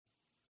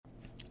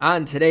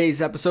On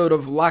today's episode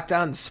of Locked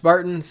On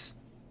Spartans,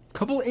 a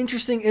couple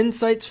interesting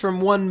insights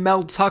from one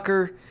Mel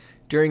Tucker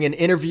during an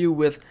interview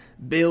with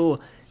Bill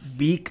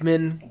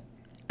Beekman.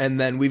 And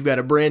then we've got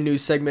a brand new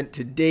segment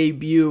to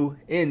debut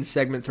in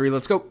segment 3.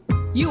 Let's go.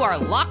 You are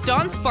Locked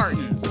On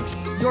Spartans,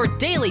 your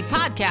daily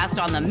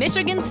podcast on the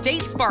Michigan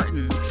State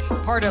Spartans,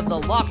 part of the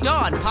Locked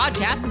On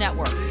Podcast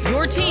Network,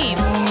 your team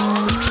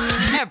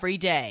every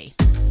day.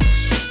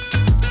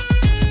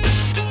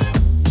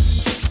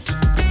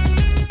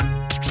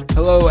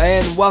 Hello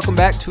and welcome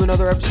back to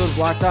another episode of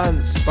Locked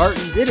On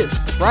Spartans. It is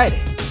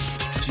Friday,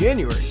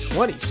 January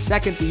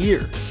 22nd. The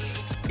year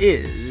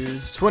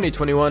is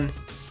 2021.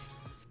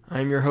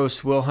 I'm your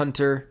host, Will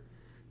Hunter,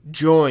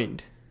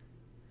 joined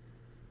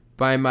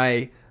by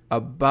my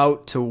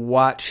about to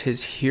watch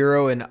his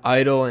hero and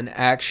idol in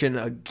action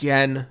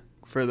again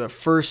for the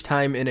first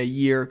time in a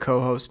year,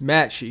 co-host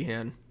Matt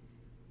Sheehan.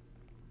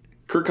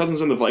 Kirk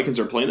Cousins and the Vikings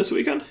are playing this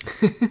weekend?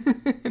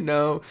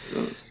 No.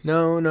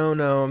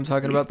 I'm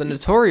talking about the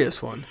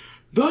notorious one.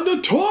 The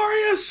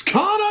notorious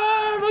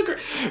Conor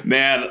McGregor.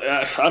 Man,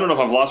 I don't know if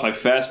I've lost my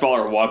fastball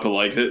or what, but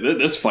like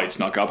this fight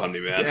snuck up on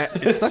me, man.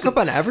 It snuck up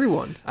on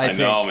everyone, I think.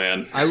 know,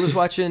 man. I was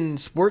watching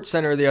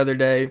SportsCenter the other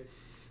day,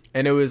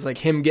 and it was like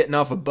him getting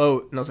off a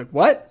boat, and I was like,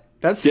 what?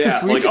 That's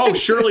this weekend? Like, oh,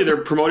 surely they're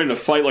promoting a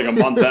fight like a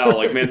month out.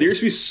 Like, man, there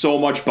used to be so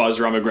much buzz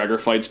around McGregor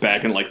fights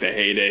back in like the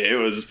heyday. It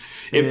was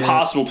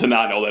impossible to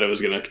not know that it was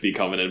going to be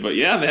coming in. But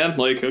yeah, man,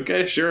 like,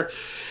 okay, sure.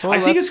 Well,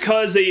 I think it's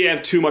because they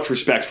have too much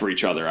respect for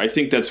each other. I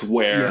think that's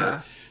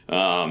where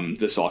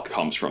this all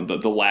comes from, the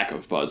lack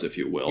of buzz, if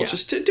you will. Yeah.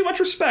 Just too much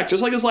respect,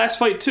 just like his last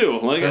fight, too.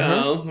 Like,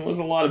 there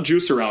wasn't a lot of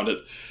juice around it.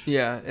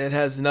 Yeah, it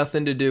has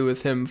nothing to do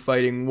with him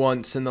fighting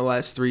once in the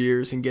last 3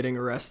 years and getting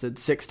arrested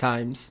 6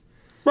 times.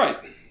 Right.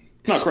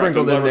 Not correct.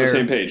 I'm on the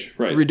same page.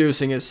 Right.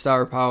 Reducing his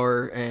star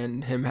power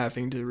and him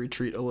having to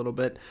retreat a little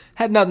bit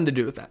had nothing to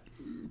do with that.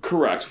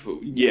 Correct.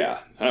 Yeah.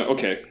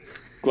 Okay.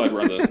 Glad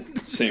we're on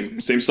the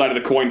same side of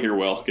the coin here,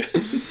 Will.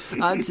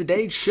 On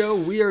today's show,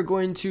 we are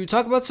going to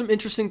talk about some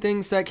interesting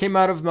things that came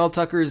out of Mel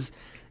Tucker's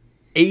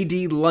AD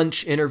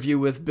lunch interview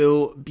with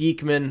Bill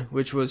Beekman,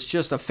 which was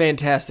just a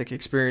fantastic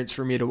experience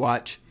for me to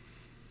watch.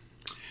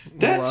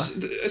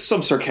 That's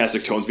some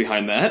sarcastic tones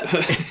behind that.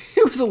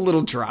 It was a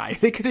little dry.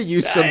 They could have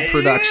used some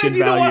production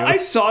value. Know what? I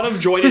thought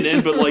of joining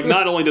in, but like,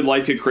 not only did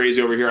life get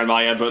crazy over here on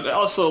my end, but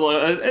also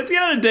at the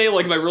end of the day,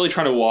 like, am I really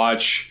trying to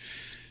watch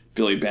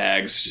Billy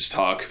Baggs just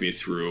talk me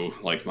through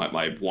like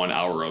my 1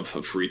 hour of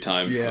free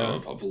time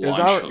of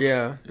lunch?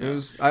 It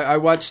was. I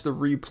watched the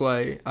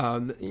replay.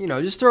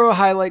 Just throw a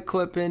highlight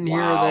clip in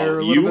here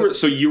or there.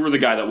 You were the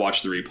guy that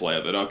watched the replay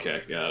of it.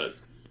 Okay, got it.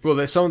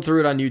 Well, someone threw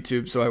it on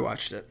YouTube, so I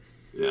watched it.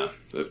 Yeah,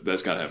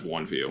 that's got to have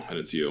one view, and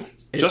it's you.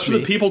 Just for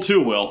the people,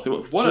 too, Will.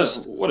 What a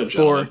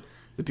gentleman. For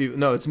the people.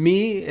 No, it's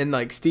me and,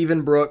 like,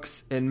 Stephen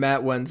Brooks and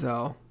Matt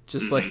Wenzel.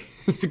 Just, like,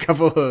 a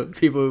couple of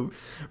people who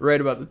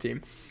write about the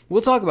team.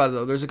 We'll talk about it,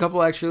 though. There's a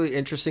couple actually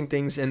interesting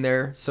things in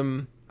there.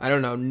 Some, I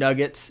don't know,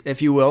 nuggets,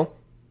 if you will.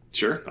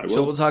 Sure, I will.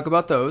 So we'll talk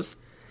about those.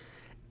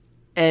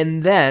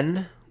 And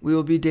then we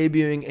will be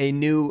debuting a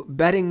new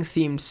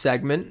betting-themed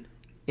segment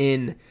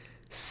in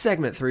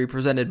Segment 3,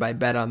 presented by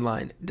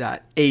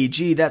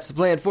betonline.ag. That's the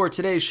plan for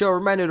today's show.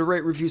 Reminder to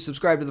rate, review,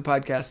 subscribe to the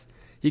podcast.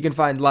 You can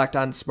find Locked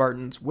On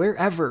Spartans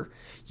wherever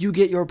you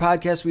get your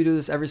podcast. We do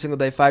this every single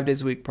day, 5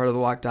 days a week, part of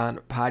the Locked On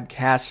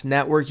Podcast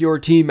Network. Your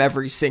team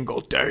every single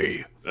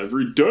day.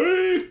 Every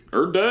day.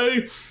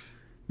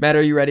 Matt,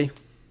 are you ready?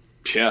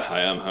 Yeah,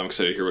 I am. I'm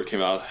excited to hear what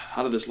came out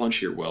of this lunch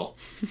here, Will.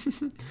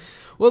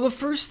 Well, the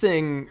first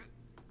thing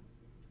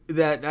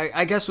that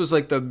I guess was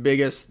like the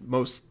biggest,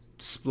 most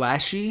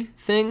splashy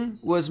thing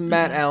was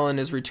Matt Allen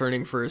is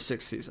returning for his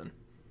 6th season.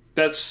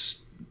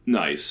 That's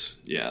nice.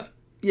 Yeah.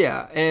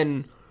 Yeah,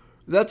 and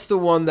that's the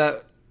one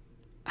that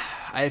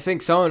I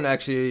think someone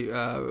actually,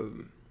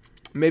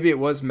 maybe it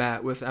was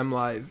Matt with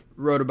MLive,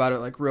 wrote about it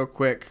like real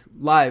quick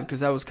live, because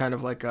that was kind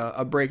of like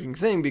a breaking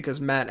thing, because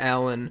Matt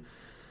Allen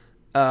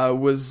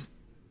was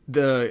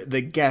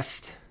the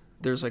guest.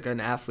 There's like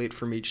an athlete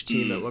from each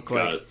team, it looked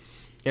like. It.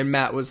 And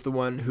Matt was the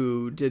one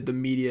who did the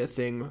media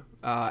thing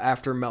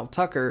after Mel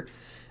Tucker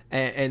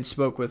and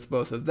spoke with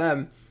both of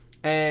them.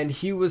 And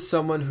he was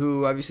someone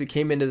who obviously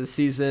came into the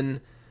season,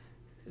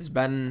 has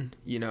been,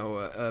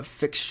 a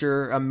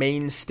fixture, a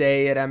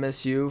mainstay at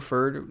MSU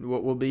for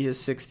what will be his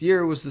 6th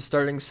year, was the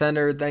starting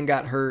center, then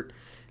got hurt.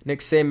 Nick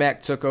Samac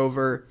took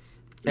over,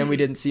 and we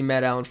didn't see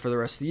Matt Allen for the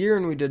rest of the year,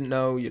 and we didn't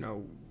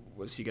know,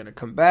 was he going to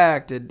come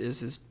back?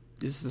 Is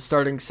the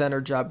starting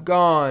center job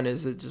gone?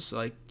 Is it just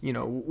like,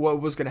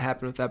 what was going to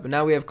happen with that? But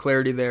now we have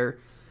clarity there.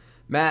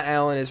 Matt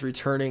Allen is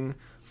returning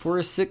for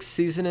his 6th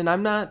season, and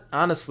I'm not,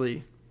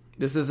 honestly,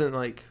 this isn't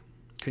like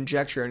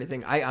conjecture or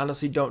anything. I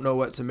honestly don't know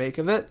what to make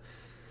of it,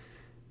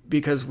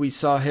 because we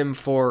saw him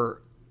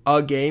for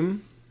a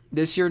game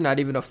this year, not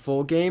even a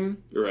full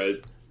game.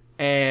 Right.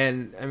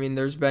 And, I mean,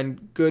 there's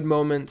been good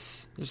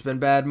moments, there's been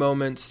bad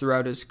moments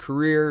throughout his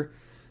career.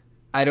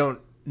 I don't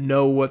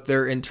know what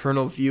their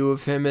internal view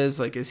of him is.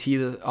 Like, is he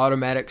the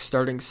automatic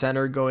starting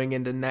center going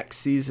into next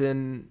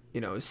season?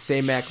 You know, is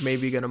Samac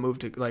maybe going to move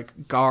to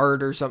like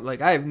guard or something?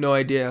 Like, I have no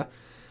idea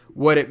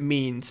what it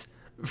means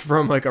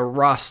from like a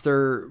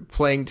roster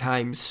playing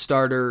time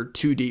starter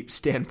 2-deep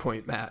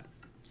standpoint, Matt.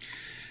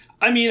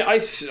 I mean, I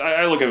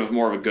look at it as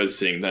more of a good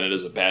thing than it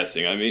is a bad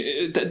thing. I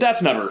mean,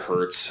 depth never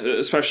hurts,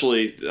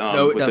 especially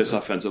with this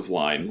offensive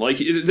line.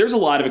 Like, there's a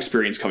lot of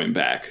experience coming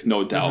back,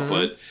 no doubt,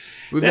 but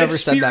we've never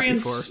said that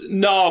before.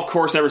 No, of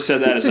course, never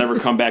said that. It's never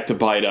come back to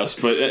bite us.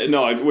 But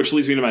no, which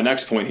leads me to my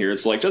next point here.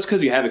 It's like, just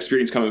because you have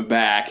experience coming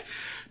back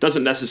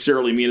doesn't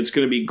necessarily mean it's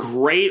going to be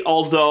great,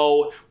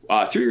 although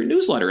through your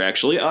newsletter,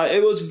 actually,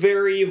 it was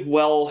very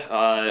well,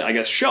 I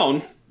guess,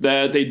 shown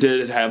that they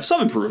did have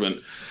some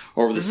improvement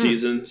over the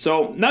season.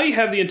 So now you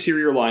have the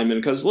interior lineman,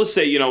 because let's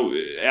say,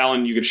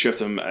 Allen, you could shift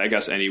him, I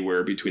guess,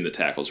 anywhere between the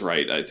tackles,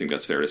 right? I think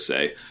that's fair to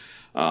say.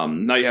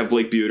 Now you have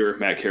Blake Buter,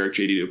 Matt Carrick,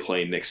 J.D.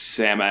 Duplain, Nick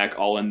Samac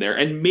all in there.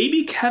 And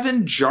maybe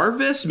Kevin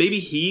Jarvis, maybe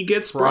he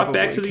gets brought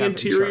back to the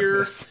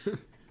interior.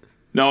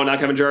 No, not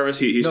Kevin Jarvis.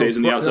 He stays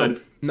in the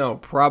outside. No,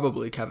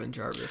 probably Kevin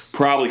Jarvis.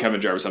 Probably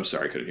Kevin Jarvis. I'm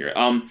sorry, I couldn't hear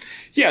it.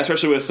 Yeah,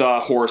 especially with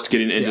Horst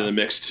getting into the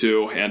mix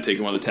too and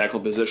taking one of the tackle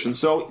positions.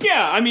 So,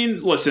 yeah, I mean,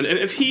 listen,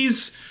 if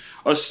he's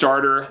a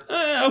starter,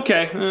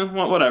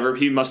 whatever.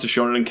 He must have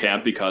shown it in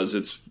camp, because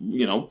it's,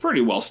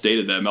 pretty well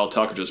stated that Mel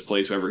Tucker just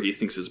plays whoever he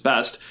thinks is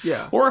best.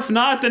 Yeah. Or if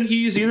not, then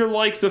he's either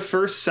like the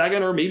first,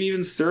 second, or maybe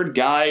even third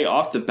guy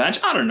off the bench.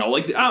 I don't know.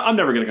 Like, I'm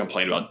never going to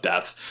complain about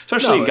depth,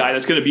 especially a guy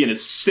that's going to be in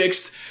his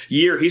 6th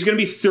year. He's going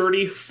to be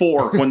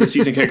 34 when the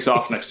season kicks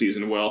off next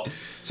season, Will.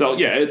 So,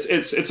 yeah,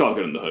 it's all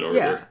good in the hood over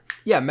there.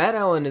 Yeah, Matt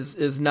Allen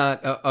is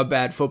not a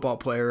bad football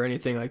player or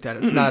anything like that.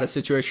 It's not a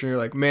situation where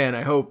you're like, man,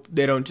 I hope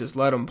they don't just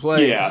let him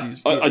play. Yeah,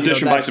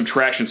 addition by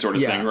subtraction sort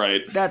of thing,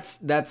 right?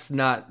 That's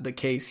not the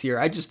case here.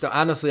 I just,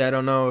 honestly, I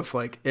don't know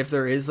if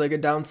there is like a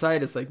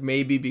downside. It's like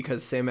maybe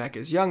because Samac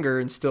is younger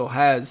and still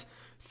has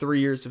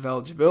 3 years of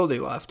eligibility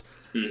left.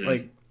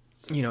 Like,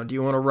 do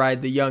you want to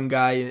ride the young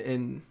guy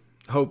and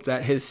hope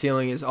that his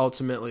ceiling is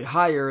ultimately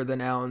higher than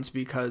Allen's,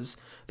 because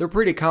they're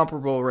pretty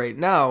comparable right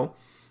now,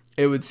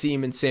 it would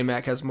seem, and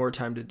Samac has more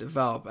time to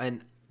develop.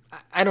 And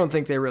I don't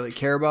think they really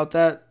care about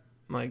that.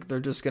 Like, they're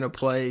just going to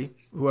play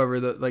whoever,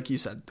 like you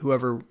said,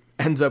 whoever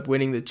ends up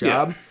winning the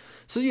job. Yeah.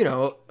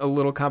 So, a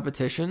little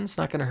competition. It's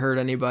not going to hurt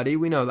anybody.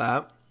 We know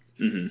that.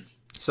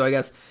 So I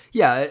guess,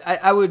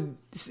 I would,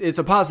 it's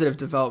a positive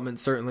development,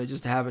 certainly,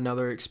 just to have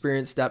another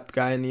experienced depth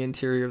guy in the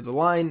interior of the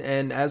line.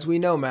 And as we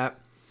know, Matt,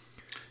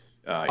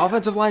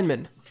 offensive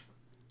linemen,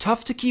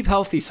 tough to keep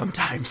healthy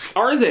sometimes.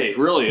 Are they,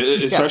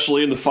 really?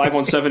 Especially in the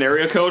 517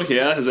 area code?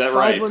 Yeah, is that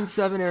right?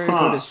 517 area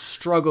code has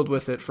struggled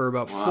with it for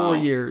about 4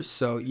 years.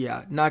 So,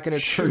 not going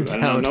to turn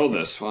down. I don't know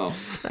this. Wow.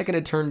 Not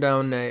going to turn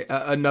down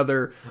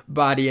another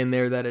body in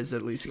there that is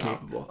at least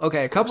capable.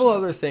 Okay, a couple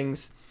other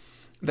things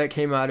that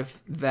came out of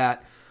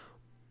that.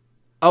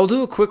 I'll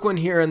do a quick one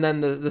here, and then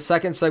the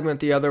second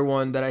segment, the other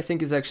one that I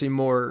think is actually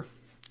more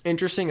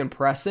interesting and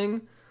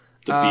pressing.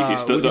 The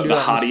beefiest, the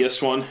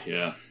hottiest one,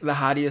 yeah. The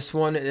hottiest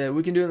one.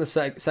 We can do it in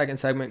the second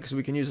segment, because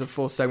we can use a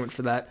full segment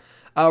for that.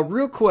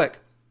 Real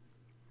quick,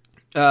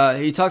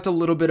 he talked a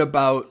little bit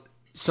about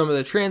some of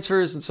the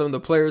transfers and some of the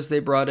players they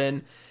brought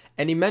in,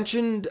 and he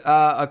mentioned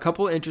a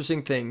couple of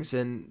interesting things.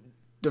 And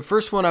the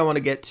first one I want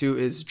to get to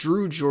is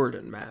Drew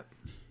Jordan, Matt.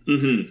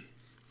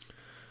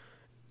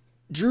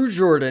 Drew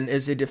Jordan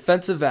is a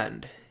defensive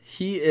end.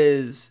 He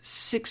is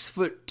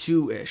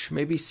 6'2" ish,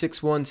 maybe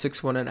 6'1",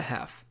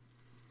 6'1.5".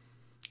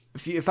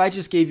 If I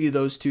just gave you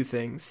those two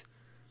things,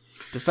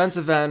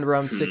 defensive end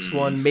around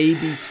 6'1",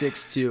 maybe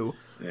 6'2",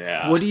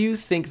 what do you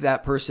think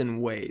that person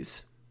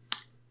weighs?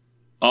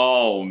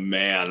 Oh,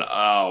 man.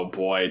 Oh,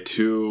 boy.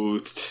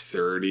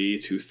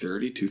 230.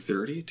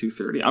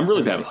 I'm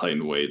really bad with height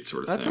and weight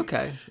sort of That's thing.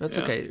 Okay. That's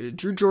okay.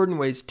 Drew Jordan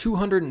weighs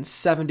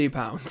 270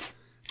 pounds.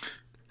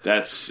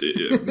 That's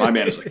my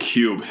man is a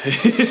cube.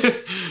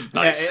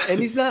 Nice. Yeah, and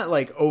he's not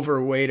like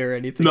overweight or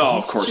anything. No,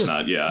 of course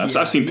not. Yeah,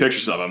 I've seen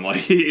pictures of him. Like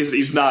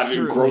he's not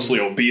grossly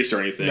obese or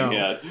anything. No.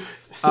 Yeah.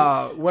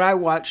 When I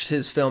watched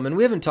his film, and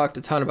we haven't talked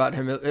a ton about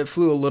him, it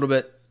flew a little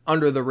bit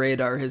under the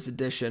radar. His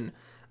addition.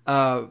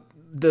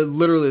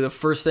 Literally the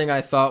first thing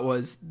I thought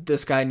was,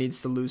 this guy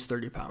needs to lose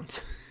 30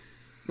 pounds.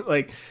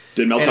 Like,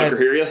 did Mel Tucker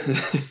hear you?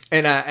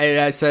 and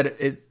I said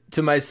it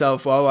to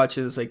myself while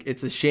watching this, like,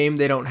 it's a shame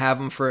they don't have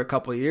him for a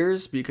couple of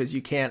years, because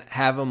you can't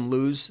have him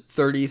lose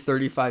 30,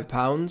 35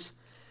 pounds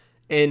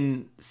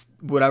in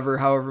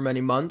however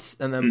many months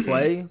and then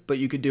play, but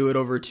you could do it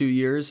over 2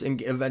 years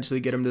and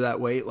eventually get him to that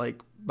weight, like,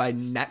 by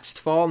next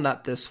fall,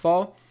 not this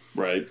fall.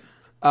 Right.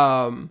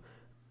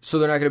 So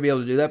they're not going to be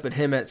able to do that, but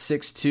him at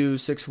 6'2",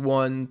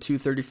 6'1",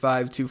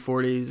 235,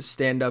 240,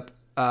 stand-up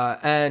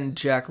and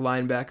jack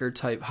linebacker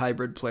type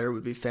hybrid player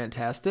would be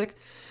fantastic.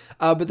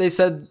 But they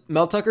said,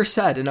 Mel Tucker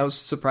said, and I was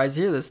surprised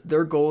to hear this,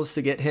 their goal is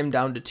to get him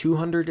down to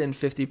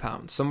 250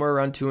 pounds, somewhere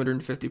around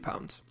 250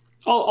 pounds.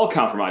 I'll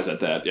compromise at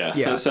that, yeah.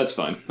 That's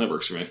fine. That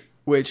works for me.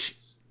 Which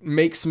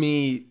makes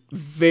me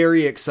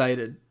very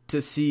excited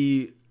to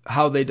see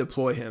how they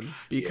deploy him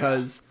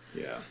because,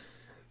 Yeah.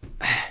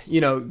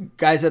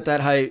 Guys at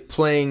that height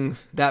playing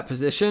that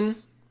position,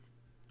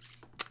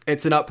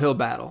 it's an uphill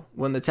battle.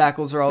 When the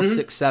tackles are all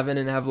 6'7"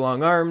 and have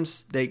long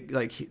arms,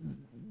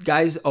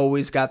 guys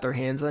always got their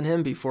hands on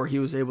him before he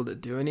was able to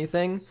do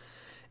anything.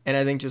 And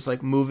I think just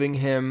like moving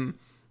him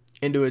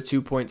into a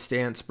 2-point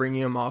stance,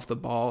 bringing him off the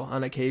ball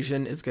on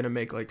occasion is going to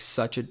make like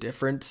such a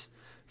difference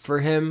for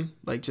him.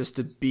 Like just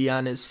to be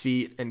on his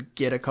feet and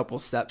get a couple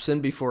steps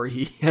in before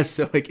he has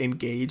to like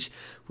engage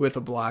with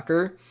a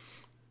blocker.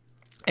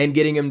 And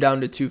getting him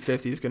down to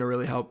 250 is going to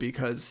really help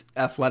because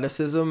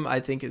athleticism, I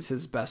think, is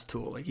his best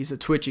tool. Like he's a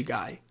twitchy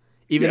guy.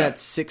 Even at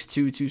 6'2",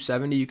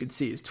 270, you could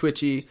see he's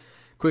twitchy,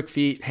 quick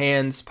feet,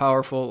 hands,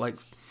 powerful. Like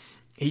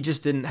he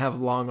just didn't have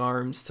long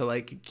arms to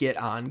like get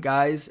on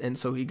guys, and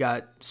so he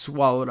got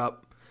swallowed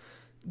up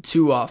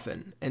too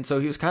often. And so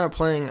he was kind of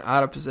playing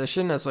out of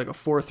position as like a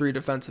 4-3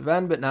 defensive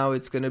end, but now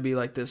it's going to be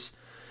like this,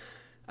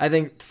 I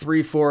think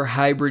 3-4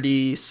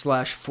 hybrid-y /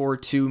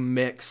 4-2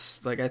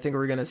 mix. Like I think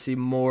we're going to see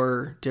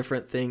more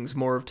different things,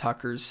 more of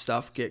Tucker's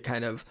stuff get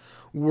kind of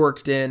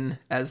worked in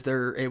as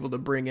they're able to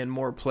bring in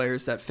more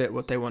players that fit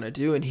what they want to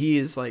do. And he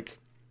is like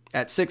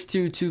at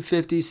 6'2",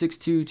 250, 6'2",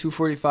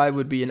 245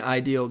 would be an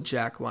ideal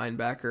jack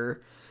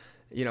linebacker,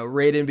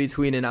 right in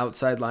between an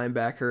outside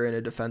linebacker and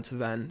a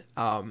defensive end.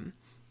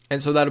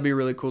 And so that'll be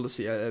really cool to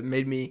see. It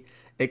made me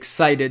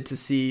excited to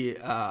see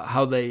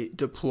how they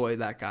deploy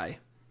that guy.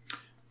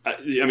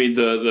 I mean,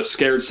 the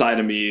scared side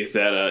of me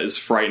that is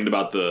frightened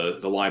about the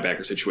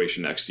linebacker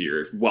situation next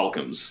year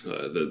welcomes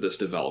this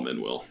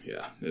development. Will,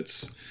 yeah,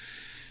 it's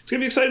gonna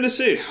be exciting to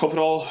see. Hope it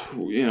all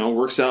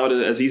works out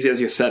as easy as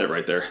you said it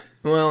right there.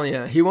 Well,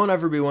 yeah, he won't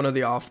ever be one of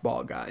the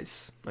off-ball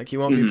guys. Like he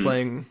won't be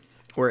playing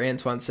where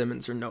Antoine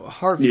Simmons or Noah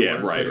Harvey were.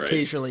 Right. But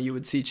occasionally you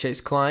would see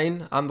Chase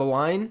Klein on the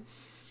line.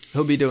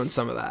 He'll be doing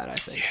some of that, I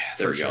think. Yeah,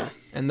 there we go.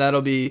 And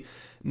that'll be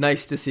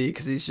nice to see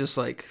because he's just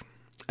like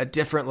a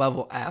different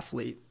level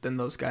athlete than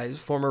those guys.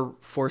 Former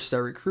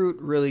 4-star recruit,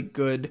 really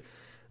good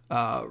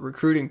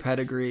recruiting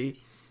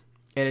pedigree,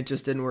 and it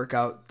just didn't work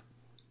out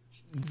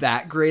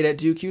that great at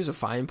Duke. He was a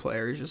fine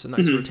player. He's just a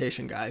nice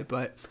rotation guy,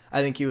 but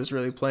I think he was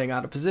really playing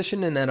out of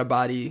position and at a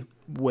body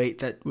weight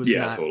that was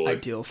not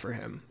ideal for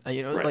him.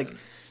 Like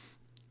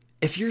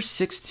if you're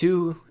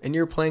 6'2" and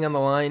you're playing on the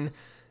line,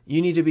 you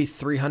need to be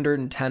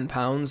 310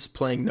 pounds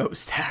playing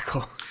nose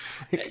tackle.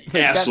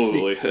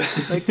 Absolutely.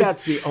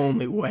 That's the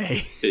only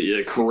way.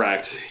 Yeah,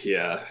 correct.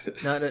 Yeah.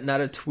 Not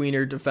a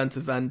tweener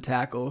defensive end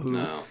tackle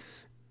who,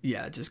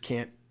 just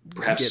can't.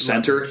 Perhaps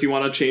center if you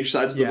want to change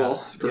sides of the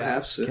ball.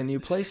 Perhaps. Yeah. Can you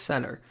play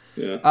center?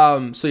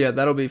 Yeah. So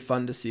that'll be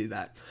fun to see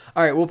that.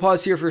 All right, we'll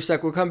pause here for a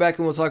sec. We'll come back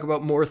and we'll talk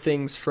about more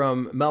things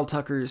from Mel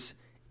Tucker's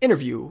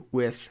interview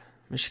with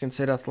Michigan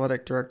State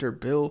Athletic Director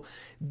Bill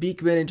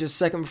Beekman in just a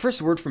second. But first,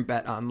 a word from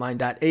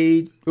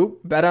BetOnline.ag.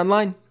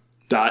 BetOnline.ag.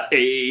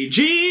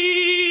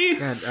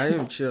 God, I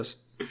am just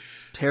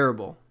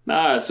terrible.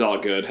 Nah, it's all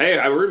good. Hey,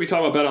 we're going to be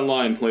talking about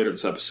BetOnline later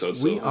this episode.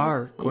 So we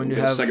are going to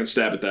have a second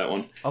stab at that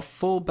one. A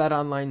full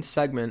BetOnline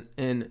segment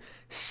in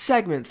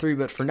segment 3.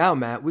 But for now,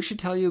 Matt, we should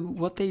tell you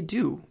what they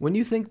do. When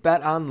you think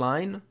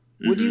BetOnline,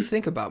 what do you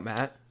think about,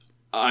 Matt?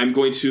 I'm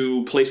going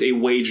to place a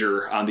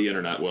wager on the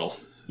internet, Will.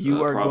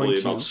 You are probably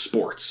going to about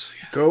sports.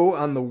 Go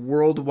on the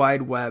World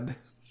Wide Web,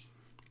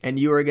 and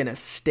you are going to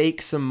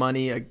stake some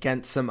money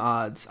against some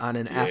odds on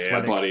an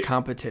athletic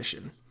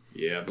competition.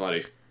 Yeah,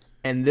 buddy.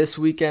 And this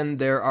weekend,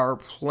 there are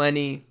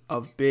plenty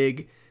of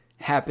big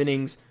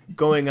happenings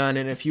going on.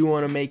 And if you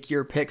want to make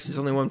your picks, there's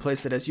only one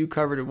place that has you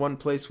covered and one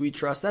place we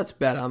trust. That's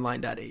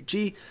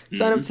betonline.ag.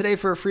 Sign up today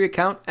for a free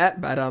account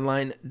at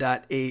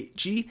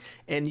betonline.ag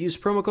and use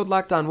promo code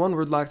LOCKEDON, one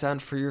word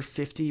LOCKEDON, for your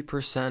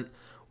 50%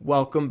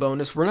 welcome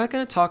bonus. We're not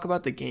going to talk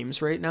about the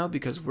games right now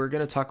because we're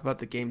going to talk about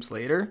the games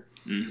later.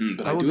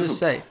 But I will just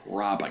say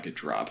prop I could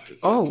drop.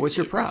 What's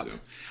your prop?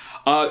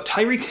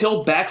 Tyreek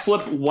Hill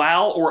backflip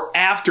while or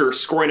after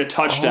scoring a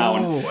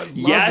touchdown. Oh, I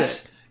love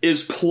it.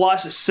 Is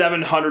plus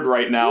 700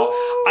 right now.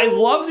 Ooh. I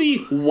love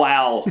the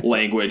wow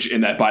language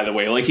in that, by the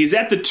way. Like, he's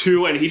at the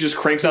 2 and he just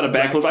cranks out a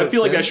backflip. I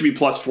feel like that should be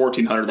plus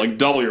 1,400, like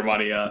double your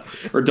money,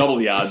 or double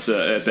the odds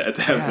at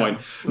that point.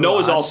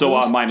 Noah's also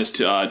minus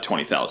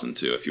 20,000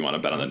 too, if you want to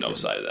bet on the no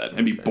side of that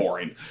and be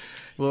boring.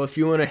 Well, if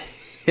you want to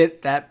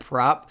hit that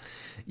prop,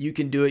 you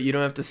can do it. You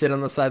don't have to sit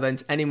on the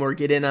sidelines anymore.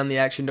 Get in on the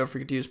action. Don't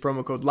forget to use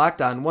promo code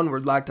LOCKEDON, one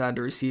word LOCKEDON,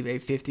 to receive a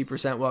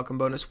 50% welcome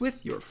bonus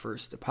with your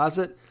first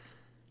deposit.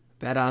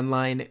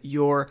 BetOnline,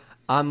 your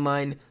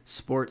online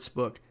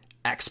sportsbook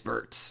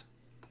experts.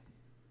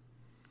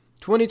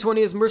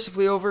 2020 is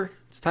mercifully over.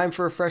 It's time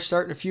for a fresh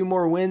start and a few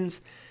more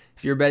wins.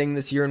 If you're betting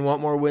this year and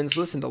want more wins,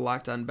 listen to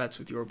Locked On Bets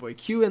with your boy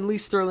Q and Lee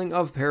Sterling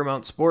of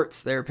Paramount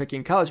Sports. They're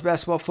picking college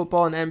basketball,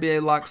 football, and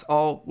NBA locks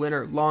all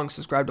winter long.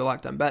 Subscribe to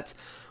Locked On Bets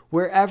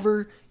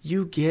wherever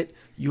you get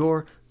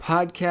your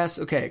podcast.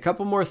 Okay, a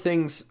couple more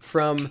things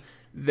from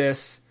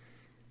this,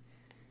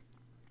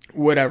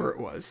 whatever it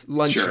was,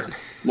 luncheon. Sure.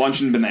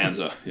 Luncheon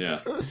bonanza,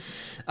 yeah.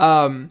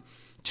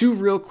 2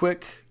 real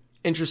quick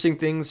interesting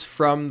things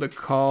from the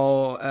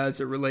call as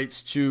it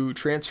relates to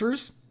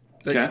transfers.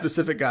 like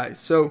specific guys.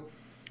 So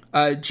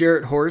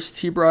Jarrett Horst,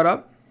 he brought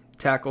up,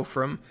 tackle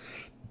from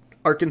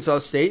Arkansas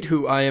State,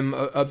 who I am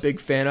a big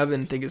fan of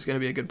and think is going to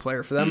be a good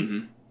player for them.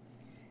 Mm-hmm.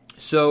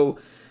 So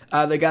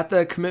they got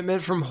the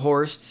commitment from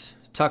Horst.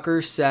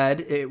 Tucker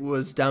said it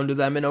was down to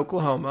them in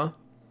Oklahoma.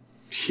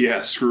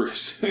 Yeah,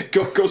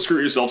 go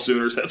screw yourself,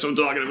 Sooners. That's what I'm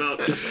talking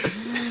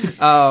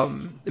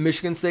about.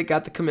 Michigan State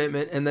got the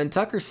commitment, and then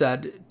Tucker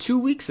said 2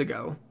 weeks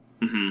ago,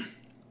 Mm-hmm.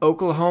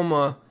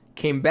 Oklahoma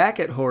came back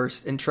at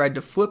Horst and tried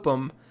to flip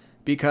him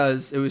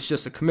because it was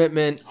just a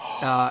commitment,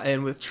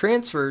 and with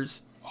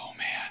transfers,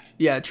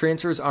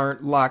 transfers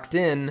aren't locked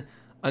in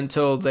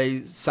until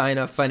they sign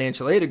a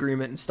financial aid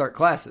agreement and start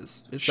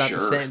classes. It's not the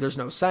same. There's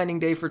no signing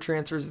day for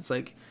transfers. It's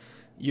like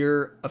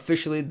you're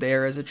officially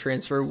there as a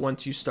transfer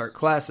once you start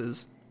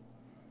classes.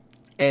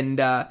 And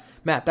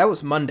Matt, that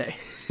was Monday.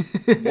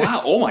 Wow!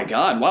 Oh my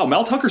God! Wow!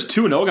 Mel Tucker's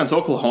 2-0 against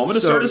Oklahoma to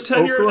start his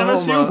tenure at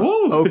MSU.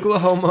 Woo.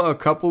 Oklahoma a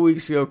couple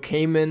weeks ago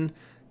came in,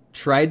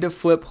 tried to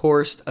flip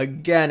Horst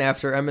again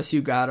after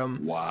MSU got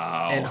him.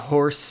 Wow! And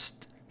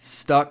Horst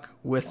stuck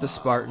with the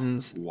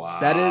Spartans. Wow!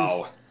 That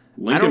is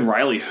Lincoln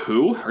Riley.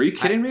 Who? Are you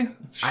kidding me?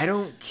 I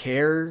don't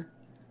care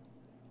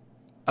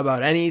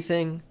about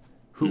anything.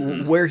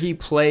 Where he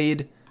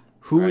played,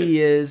 who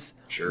he is.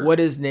 Sure. What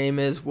his name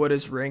is, what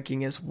his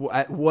ranking is,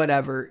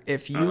 whatever.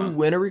 If you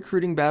win a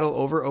recruiting battle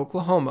over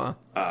Oklahoma,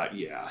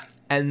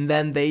 and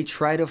then they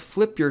try to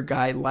flip your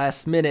guy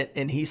last minute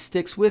and he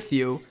sticks with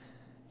you,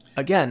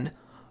 again,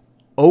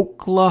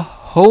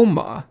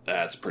 Oklahoma.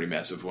 That's a pretty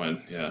massive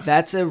win, yeah.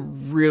 That's a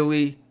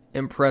really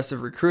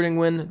impressive recruiting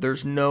win.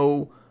 There's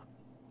no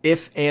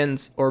ifs,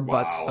 ands, or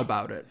buts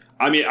about it.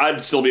 I mean,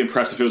 I'd still be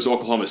impressed if it was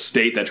Oklahoma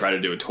State that tried to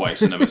do it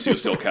twice and MSU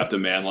still kept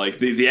him, man. Like,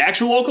 the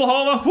actual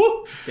Oklahoma?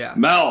 Woo! Yeah.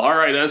 Mel, all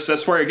right, that's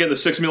where you're getting the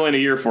 $6 million a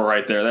year for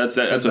right there. That's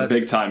a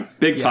big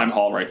time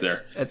haul right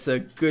there. That's a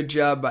good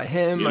job by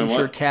him. I'm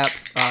sure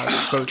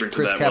Coach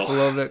Chris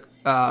Kapilovic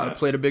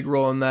played a big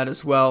role in that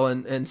as well.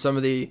 And some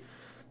of the,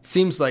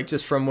 seems like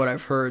just from what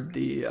I've heard,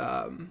 the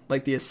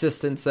the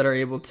assistants that are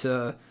able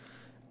to,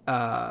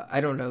 I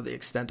don't know the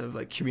extent of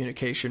like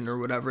communication or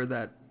whatever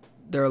that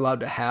they're allowed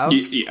to have.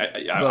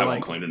 I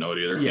won't claim to know it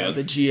either. Yeah,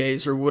 the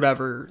GAs or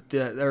whatever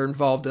that are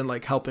involved in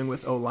like helping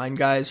with O-line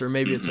guys, or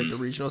maybe it's like the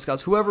regional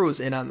scouts, whoever was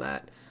in on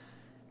that.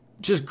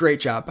 Just great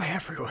job by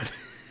everyone.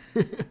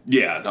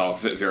 Yeah, no,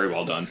 very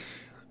well done.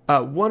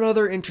 One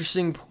other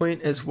interesting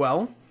point as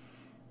well.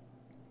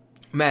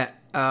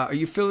 Matt, are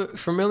you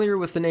familiar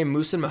with the name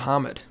Muhsin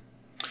Muhammad?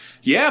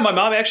 Yeah, my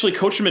mom actually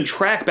coached him in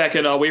track back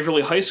in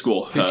Waverly High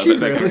School. Did she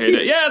back in her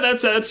heyday. Yeah,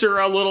 that's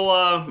her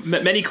little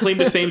many claim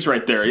to fames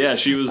right there. Yeah,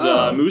 she was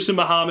Muhsin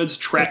Muhammad's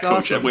track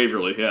coach at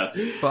Waverly. Yeah.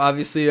 Well,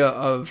 obviously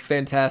a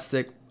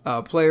fantastic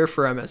player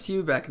for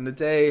MSU back in the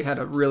day. Had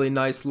a really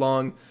nice,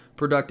 long,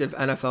 productive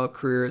NFL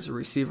career as a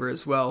receiver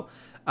as well.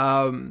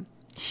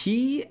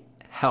 He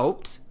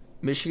helped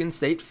Michigan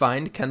State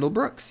find Kendall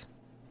Brooks.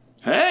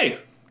 Hey.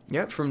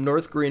 Yep, from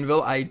North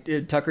Greenville.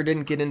 Tucker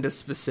didn't get into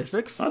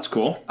specifics. That's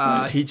cool.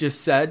 Nice. He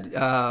just said,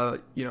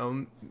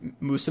 Muhsin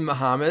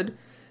Muhammad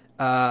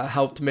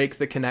helped make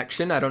the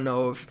connection. I don't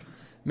know if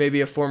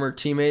maybe a former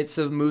teammates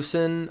of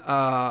Muhsin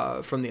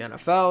from the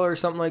NFL or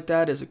something like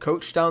that is a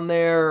coach down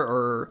there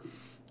or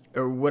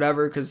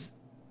whatever, because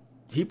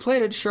he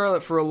played at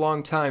Charlotte for a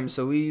long time.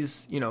 So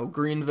he's,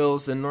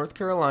 Greenville's in North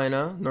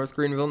Carolina, North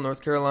Greenville,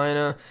 North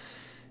Carolina.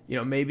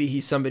 Maybe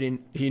he's somebody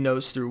he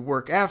knows through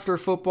work after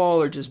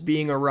football or just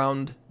being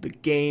around the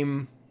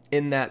game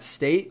in that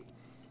state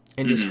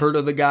and just heard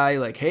of the guy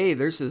like, hey,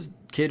 there's this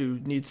kid who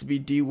needs to be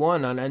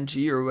D1 on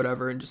NG or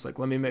whatever, and just like,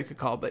 let me make a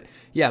call. But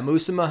yeah,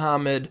 Muhsin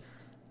Muhammad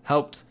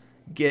helped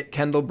get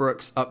Kendall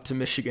Brooks up to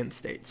Michigan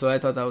State. So I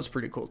thought that was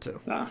pretty cool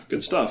too.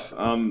 Good stuff.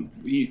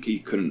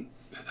 He couldn't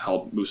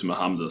help Muhsin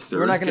Muhammad III.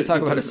 We're not going to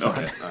talk about his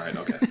son. Okay, all right,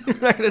 okay.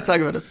 We're not going to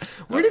talk about his son.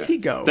 Where did he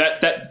go?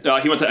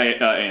 He went to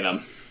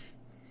A&M.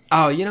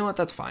 Oh, you know what?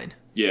 That's fine.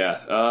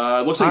 Yeah.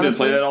 It looks like he didn't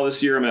play that all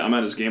this year. I'm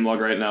at his game log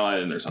right now,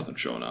 and there's nothing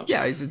showing up. So.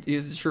 Yeah,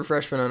 he's a true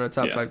freshman on a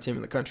top 5 team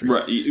in the country.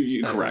 Right.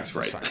 Correct.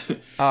 Right. If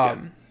you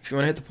want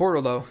to hit the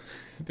portal, though,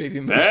 baby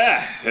Moose.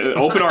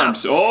 Open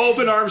arms.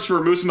 Open arms for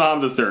Muhsin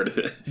Muhammad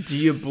III. Do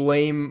you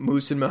blame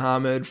Muhsin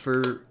Muhammad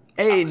for,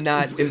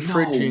 not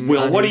infringing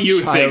Will, on what do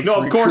you think?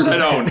 No, of course I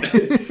don't.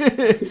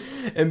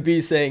 And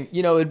B, saying,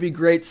 it'd be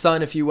great,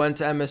 son, if you went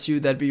to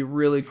MSU. That'd be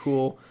really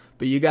cool.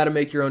 But you got to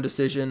make your own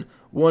decision.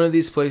 One of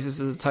these places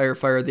is a tire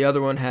fire. The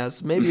other one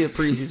has maybe a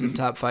preseason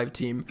top 5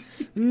 team.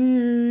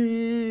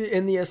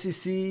 In the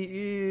SEC,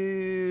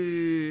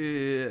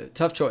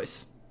 tough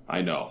choice.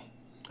 I know.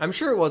 I'm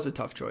sure it was a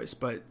tough choice,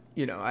 but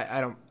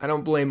I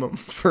don't blame him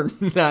for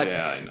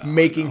not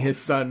making his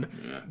son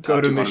go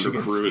to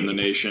Michigan recruit State. In the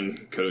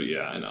nation.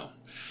 I know.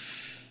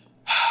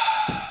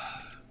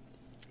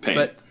 Pain.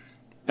 But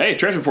hey,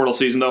 transfer portal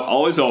season though,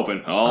 always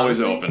open.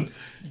 Always open.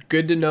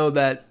 Good to know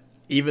that.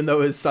 Even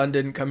though his son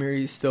didn't come here,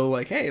 he's still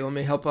like, hey, let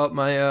me help out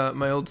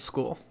my old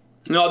school.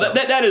 No, so.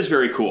 that is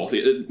very cool.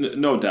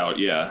 No doubt,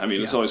 yeah. I mean,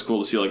 it's always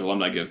cool to see like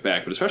alumni give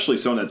back, but especially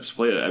someone that's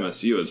played at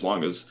MSU as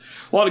long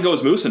ago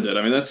as Muhsin did.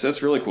 I mean,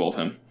 that's really cool of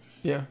him.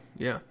 Yeah.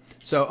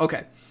 So,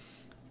 okay.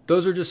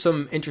 Those are just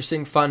some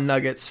interesting, fun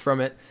nuggets from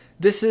it.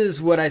 This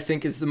is what I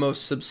think is the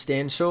most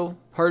substantial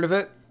part of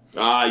it.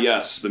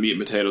 Yes, the meat and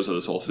potatoes of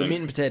this whole thing. The meat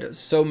and potatoes.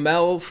 So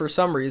Mel, for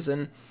some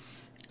reason,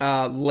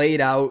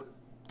 laid out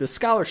the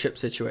scholarship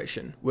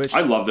situation, which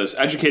I love this,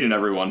 educating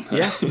everyone.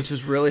 Yeah, which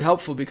was really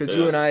helpful because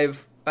you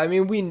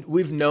and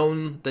we've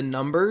known the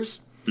numbers,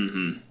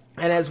 and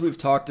as we've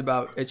talked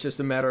about, it's just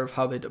a matter of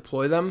how they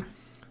deploy them.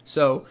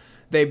 So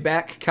they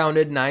back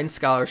counted 9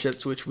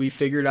 scholarships, which we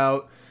figured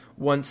out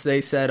once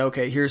they said,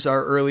 okay, here's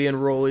our early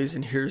enrollees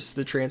and here's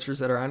the transfers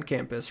that are on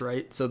campus,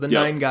 right? So the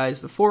 9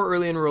 guys, the 4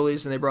 early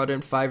enrollees, and they brought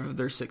in 5 of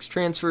their 6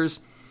 transfers.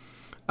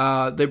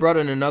 They brought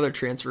in another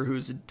transfer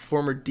who's a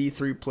former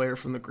D3 player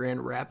from the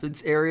Grand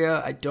Rapids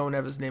area. I don't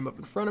have his name up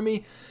in front of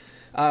me,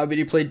 but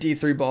he played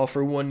D3 ball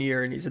for 1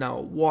 year, and he's now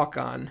a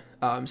walk-on.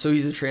 So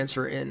he's a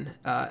transfer in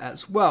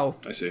as well.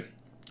 I see.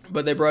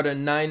 But they brought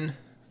in 9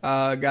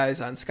 guys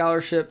on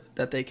scholarship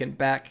that they can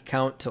back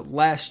count to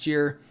last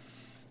year.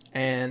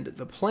 And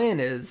the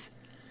plan is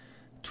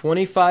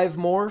 25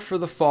 more for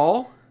the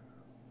fall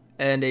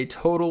and a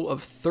total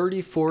of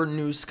 34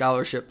 new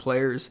scholarship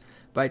players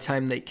by the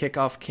time they kick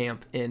off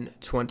camp in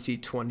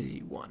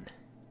 2021.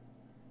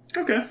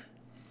 Okay.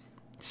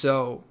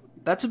 So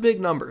that's a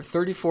big number,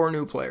 34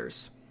 new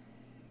players.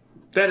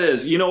 That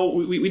is. You know,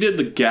 we did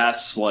the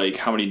guess, like,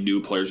 how many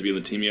new players would be in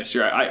the team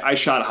yesterday. I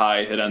shot high.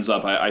 It ends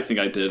up, I think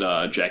I did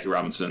Jackie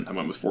Robinson. I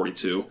went with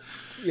 42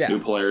 new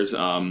players.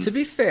 To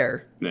be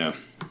fair, yeah,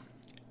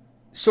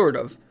 sort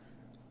of,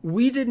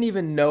 we didn't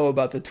even know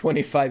about the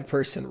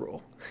 25-person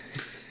rule.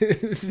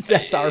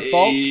 That's our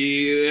fault.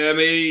 Yeah,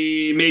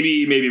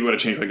 maybe would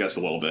have changed my guess a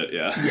little bit.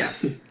 Yeah.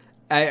 Yes.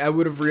 I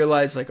would have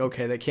realized, like,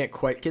 okay, they can't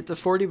quite get to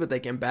 40, but they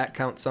can back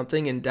count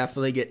something and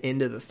definitely get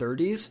into the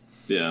 30s.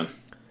 Yeah.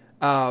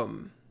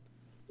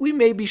 We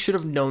maybe should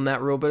have known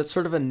that rule, but it's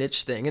sort of a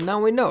niche thing, and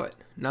now we know it.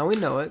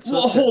 So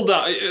well, hold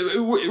on.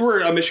 We're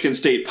a Michigan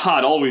State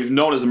pod. All we've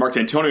known is the Mark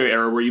D'Antonio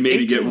era, where you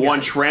maybe get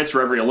one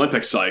transfer every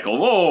Olympic cycle.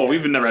 Whoa,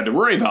 we've never had to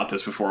worry about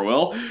this before,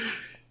 Will.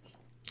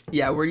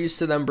 Yeah, we're used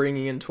to them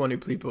bringing in 20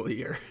 people a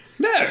year.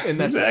 Yeah,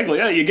 exactly.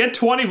 Yeah, you get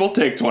 20, we'll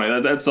take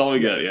 20. That's all we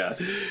get, yeah.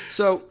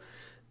 So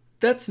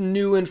that's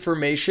new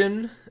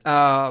information,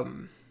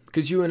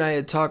 because you and I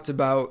had talked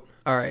about,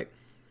 all right,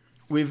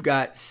 we've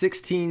got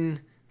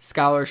 16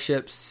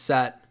 scholarships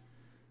set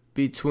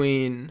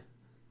between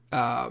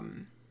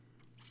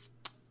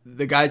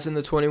the guys in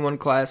the 21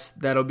 class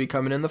that'll be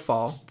coming in the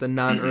fall, the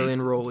non-early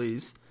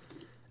enrollees,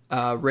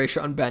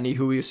 Rayshon Benny,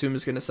 who we assume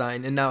is going to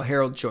sign, and now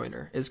Harold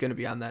Joyner is going to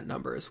be on that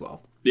number as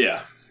well.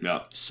 Yeah.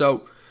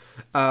 So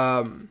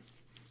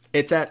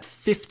it's at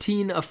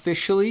 15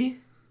 officially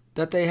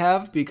that they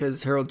have,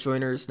 because Harold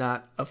Joyner is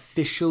not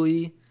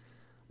officially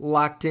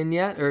locked in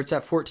yet, or it's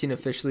at 14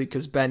 officially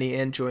because Benny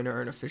and Joyner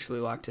aren't officially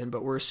locked in,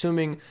 but we're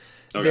assuming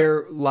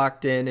they're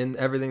locked in and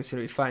everything's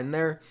going to be fine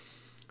there.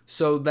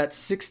 So that's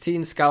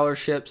 16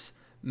 scholarships.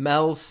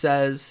 Mel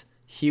says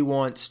he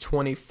wants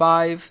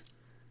 25.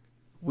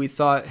 We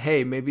thought,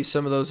 hey, maybe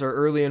some of those are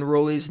early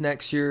enrollees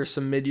next year,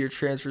 some mid-year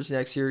transfers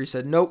next year. He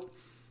said, nope,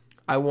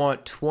 I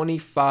want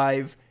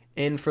 25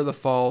 in for the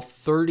fall,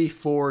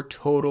 34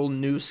 total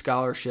new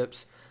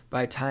scholarships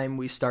by the time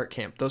we start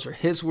camp. Those are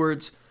his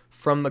words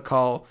from the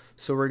call,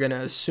 so we're going to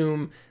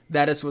assume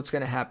that is what's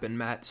going to happen,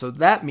 Matt. So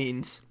that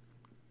means...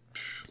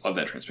 Love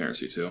that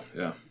transparency, too,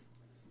 yeah.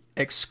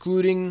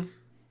 Excluding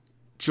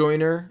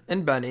Joyner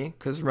and Benny,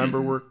 because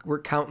remember,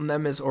 we're counting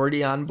them as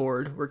already on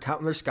board. We're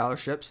counting their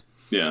scholarships.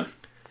 Yeah.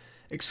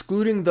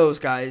 Excluding those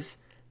guys,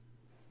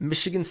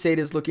 Michigan State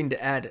is looking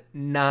to add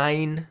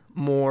 9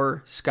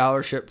 more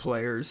scholarship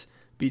players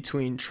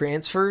between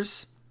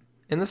transfers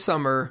in the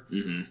summer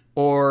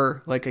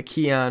or like a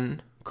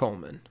Keon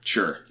Coleman.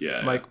 Sure,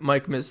 yeah.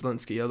 Mike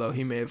Myslinski, although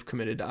he may have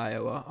committed to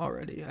Iowa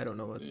already. I don't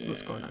know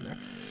what's going on there.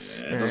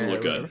 It doesn't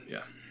look good,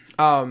 yeah.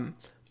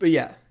 But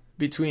yeah,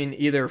 between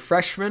either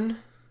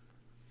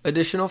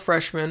additional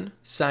freshmen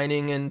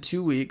signing in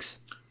 2 weeks,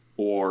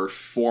 or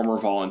former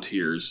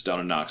volunteers down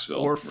in Knoxville.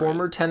 Or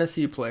former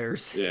Tennessee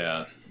players.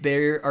 Yeah. They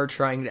are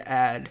trying to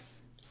add,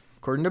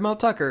 according to Mel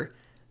Tucker,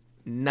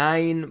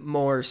 9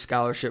 more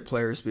scholarship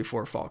players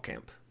before fall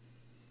camp.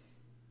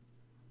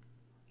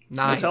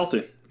 9. That's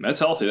healthy.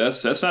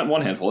 That's not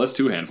one handful. That's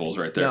 2 handfuls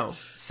right there. No.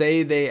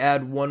 Say they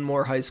add 1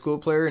 more high school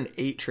player and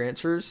 8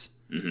 transfers.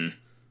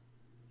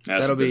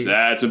 That's a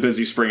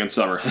busy spring and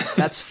summer.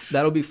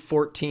 That'll be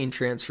 14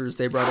 transfers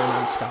they brought in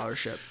on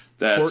scholarship.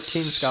 That's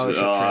 14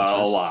 scholarship transfers.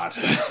 A lot.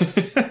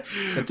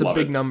 That's a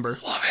big number.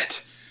 Love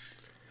it.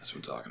 That's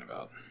what I'm talking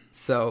about.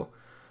 So,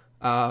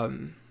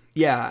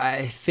 yeah,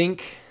 I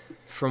think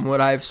from what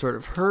I've sort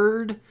of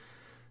heard,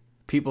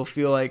 people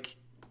feel like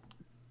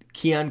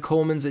Keon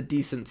Coleman's a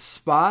decent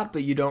spot,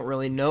 but you don't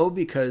really know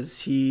because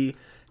he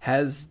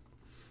has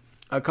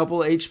a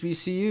couple of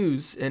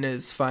HBCUs in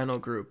his final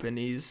group, and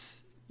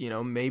he's,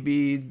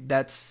 maybe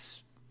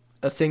that's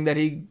a thing that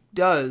he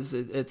does.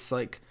 It's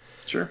like...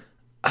 Sure.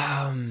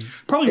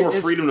 Probably more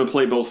freedom to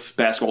play both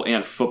basketball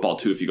and football,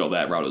 too, if you go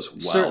that route as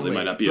well. They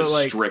might not be as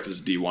strict as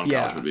D1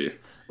 college would be.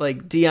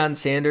 like Deion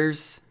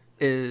Sanders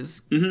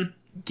is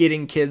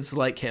getting kids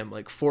like him,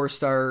 like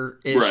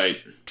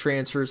 4-star-ish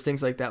transfers,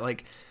 things like that.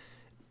 Like,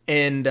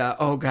 and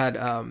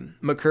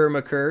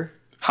McCurr.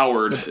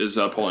 Howard is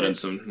pulling in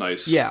some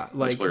nice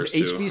like players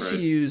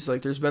HBCUs. Too,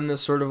 like there's been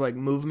this sort of like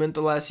movement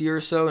the last year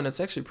or so, and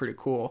it's actually pretty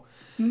cool.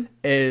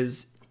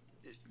 Is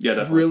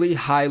really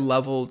high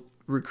level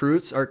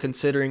recruits are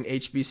considering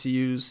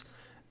HBCUs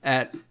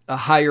at a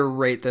higher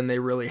rate than they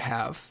really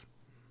have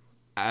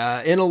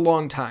in a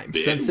long time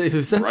since they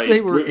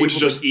were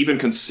even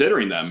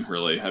considering them.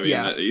 Really, I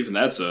mean, even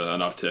that's an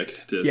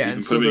uptick to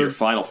even put them in your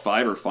final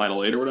 5 or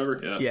final 8 or whatever.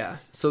 Yeah.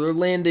 So they're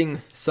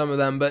landing some of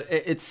them, but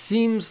it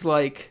seems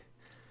like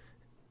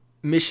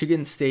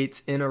Michigan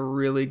State's in a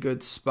really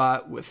good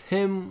spot with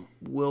him.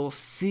 We'll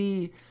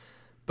see,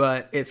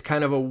 but it's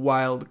kind of a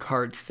wild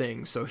card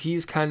thing. So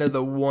he's kind of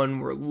the one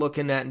we're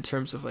looking at in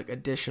terms of like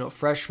additional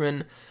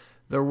freshmen.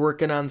 They're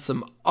working on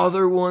some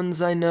other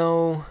ones, I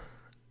know.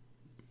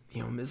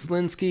 You know,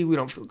 Myslinski, we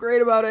don't feel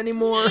great about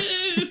anymore.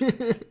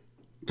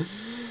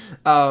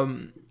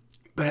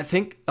 But I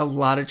think a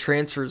lot of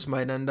transfers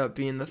might end up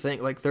being the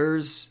thing. Like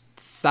there's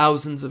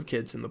thousands of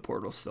kids in the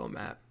portal still,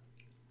 Matt.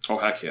 Oh,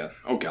 heck yeah.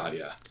 Oh, God,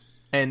 yeah.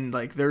 And,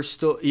 like, they're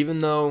still, even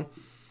though,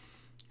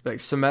 like,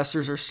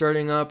 semesters are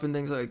starting up and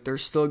things like, they're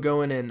still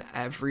going in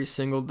every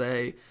single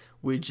day.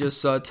 We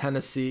just saw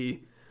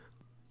Tennessee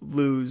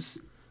lose,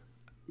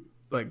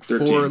 like,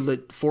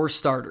 4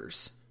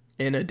 starters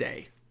in a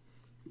day.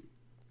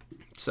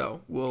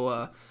 So,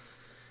 we'll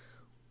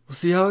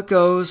see how it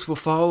goes. We'll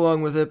follow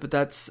along with it, but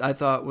I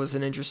thought was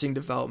an interesting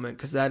development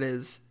because that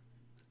is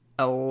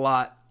a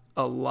lot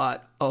of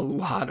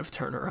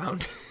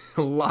turnaround.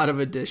 A lot of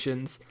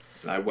additions.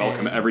 I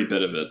welcome every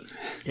bit of it.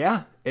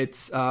 Yeah,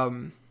 it's a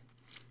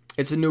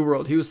new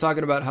world. He was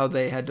talking about how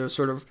they had to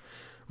sort of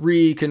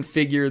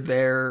reconfigure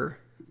their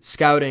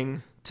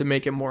scouting to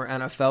make it more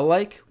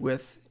NFL-like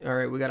with, all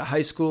right, we got a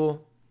high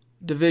school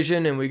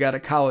division and we got a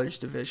college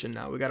division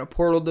now. We got a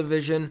portal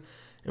division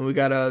and we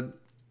got a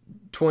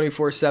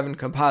 24/7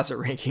 composite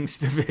rankings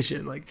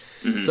division.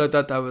 So I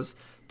thought that was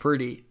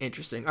pretty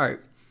interesting. All right,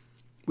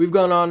 we've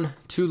gone on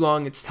too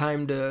long. It's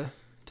time to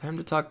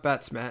talk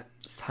bets, Matt.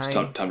 It's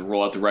time to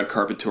roll out the red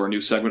carpet to our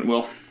new segment,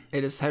 Will.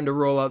 It is time to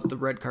roll out the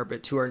red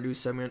carpet to our new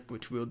segment,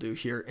 which we'll do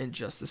here in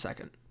just a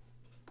second.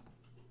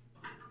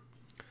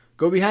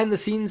 Go behind the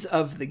scenes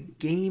of the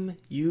game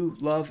you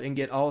love and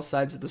get all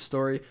sides of the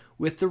story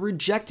with the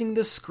Rejecting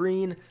the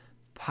Screen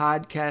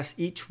podcast.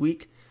 Each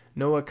week,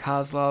 Noah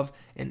Kozlov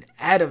and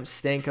Adam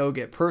Stanko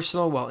get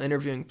personal while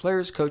interviewing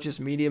players, coaches,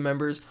 media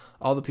members,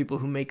 all the people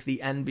who make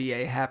the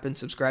NBA happen.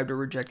 Subscribe to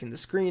Rejecting the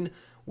Screen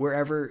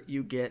wherever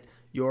you get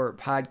your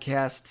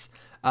podcasts,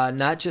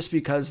 not just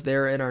because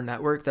they're in our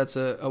network. That's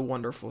a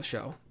wonderful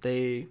show.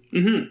 They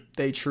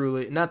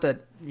truly, not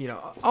that,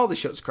 all the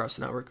shows across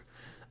the network,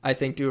 I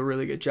think, do a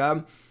really good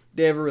job.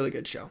 They have a really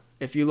good show.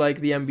 If you like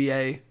the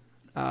NBA,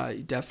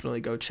 definitely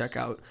go check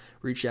out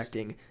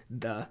Rejecting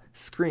the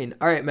Screen.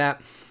 All right,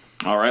 Matt.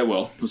 All right,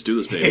 well, let's do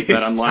this, baby.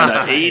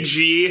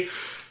 BetOnline.ag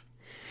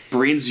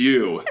brings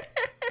you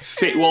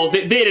well,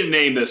 they didn't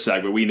name this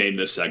segment. We named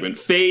this segment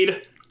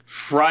Fade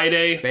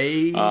Friday.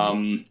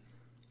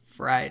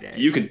 Friday.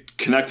 You could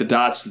connect the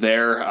dots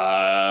there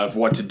of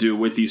what to do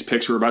with these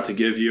picks we're about to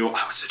give you.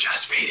 I would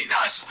suggest fading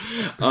us.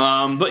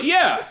 But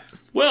yeah,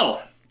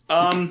 well,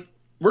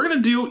 we're going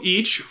to do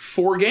each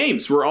 4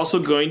 games. We're also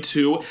going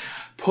to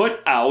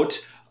put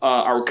out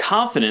our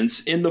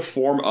confidence in the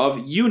form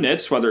of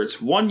units, whether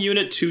it's 1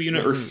 unit, 2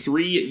 unit, or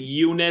 3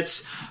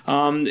 units.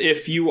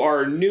 If you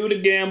are new to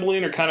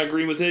gambling or kind of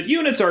agreeing with it,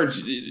 units are,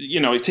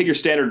 you take your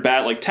standard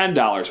bet, like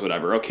 $10,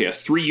 whatever. Okay, a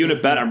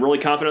 3-unit bet, I'm really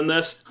confident in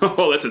this.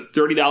 Oh, that's a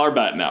 $30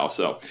 bet now.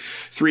 So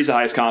 3 is the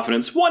highest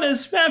confidence. 1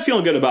 is,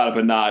 feeling good about it,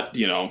 but not,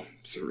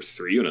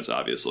 3 units,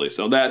 obviously.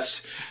 So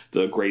that's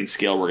the grading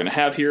scale we're going to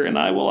have here, and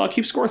I will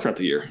keep score throughout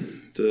the year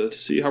to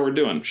see how we're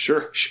doing.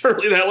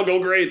 Surely that will go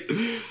great.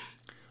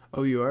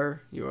 Oh, you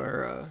are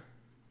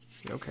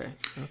okay.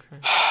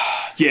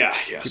 Yeah.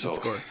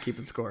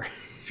 Keeping score.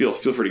 Feel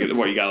free to get.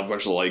 What you got? A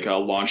bunch of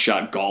launch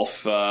shot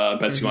golf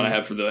bets you want to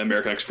have for the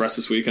American Express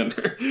this weekend.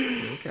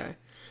 Okay.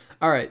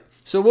 All right.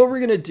 So what we're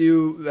gonna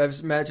do,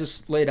 as Matt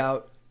just laid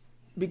out,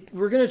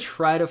 we're gonna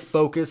try to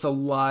focus a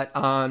lot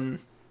on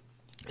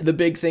the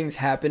big things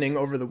happening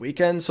over the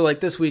weekend. So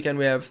this weekend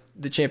we have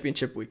the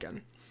championship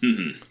weekend.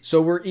 Mm-hmm.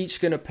 So we're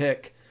each gonna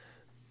pick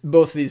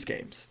both of these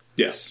games.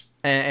 Yes.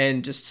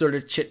 And just sort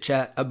of chit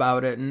chat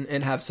about it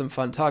and have some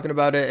fun talking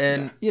about it.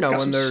 And got when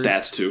some there's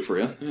stats too for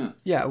you.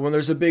 Yeah, when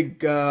there's a big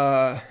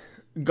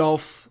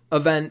golf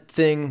event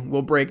thing,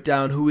 we'll break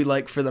down who we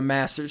like for the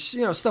Masters,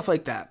 stuff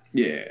like that.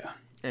 Yeah.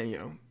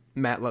 And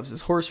Matt loves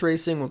his horse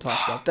racing. We'll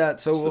talk about that.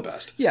 So it's the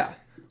best. Yeah,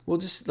 we'll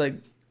just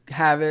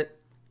have it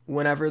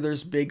whenever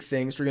there's big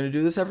things. We're gonna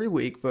do this every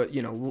week, but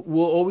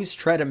we'll always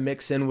try to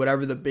mix in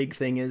whatever the big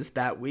thing is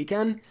that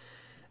weekend.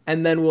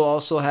 And then we'll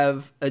also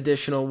have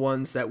additional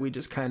ones that we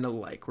just kind of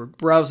like. We're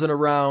browsing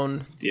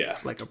around, yeah,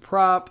 like a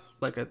prop,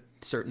 like a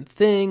certain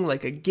thing,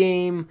 like a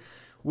game.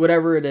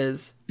 whatever it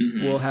is,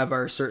 we'll have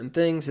our certain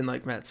things. And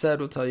like Matt said,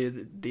 we'll tell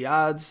you the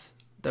odds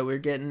that we're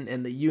getting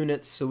and the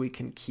units so we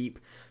can keep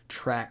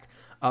track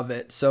of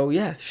it. So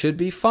yeah, should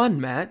be fun,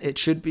 Matt. It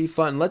should be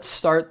fun. Let's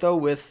start though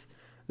with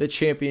the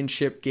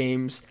championship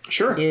games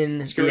in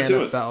the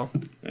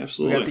NFL.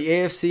 Absolutely. We got the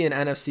AFC and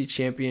NFC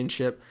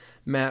championship.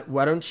 Matt,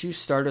 why don't you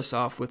start us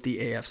off with the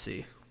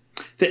AFC?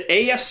 The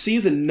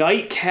AFC, the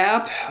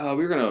nightcap.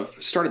 We're going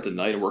to start at the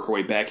night and work our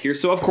way back here.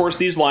 So, of course,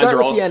 these lines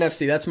are all... Start with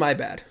the NFC. That's my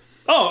bad.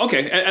 Oh,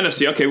 okay.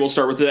 NFC. Okay, we'll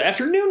start with the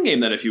afternoon game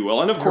then, if you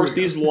will. And, of course,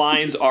 these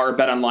lines are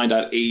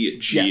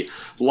betonline.ag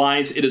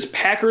lines. It is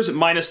Packers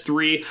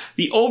 -3.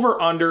 The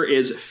over-under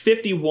is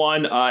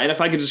 51. And if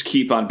I could just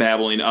keep on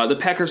babbling, the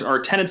Packers are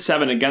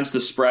 10-7 against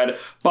the spread.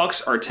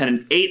 Bucks are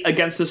 10-8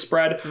 against the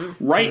spread.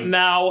 Right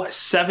now,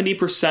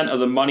 70% of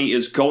the money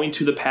is going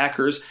to the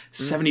Packers.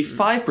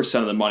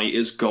 75% of the money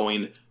is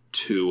going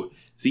to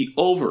the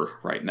over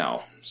right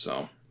now.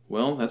 So,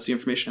 well, that's the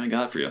information I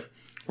got for you.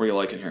 What are you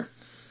liking here?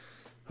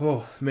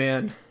 Oh,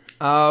 man.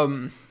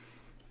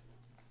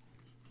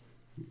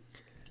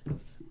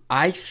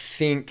 I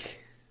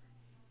think...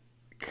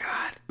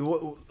 God.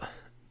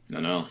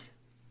 I know.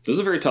 This is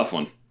a very tough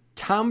one.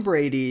 Thomas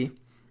Brady,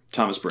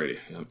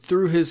 yep.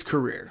 Through his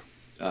career,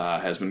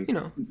 has been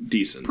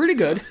decent. Pretty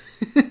good.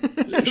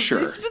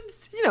 Sure.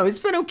 He's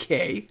been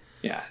okay.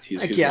 Yeah,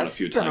 he's I guess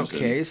he's been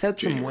okay. He's had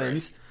some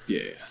wins.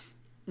 Yeah.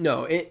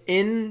 No,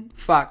 in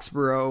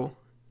Foxborough,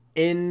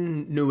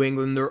 in New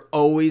England, they're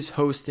always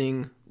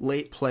hosting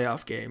late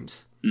playoff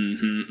games.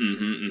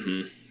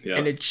 Yeah.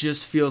 And it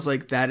just feels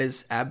like that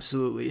is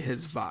absolutely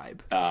his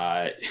vibe.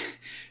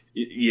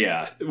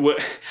 Yeah.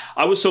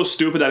 I was so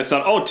stupid that I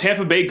thought,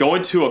 Tampa Bay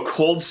going to a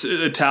cold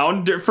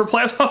town for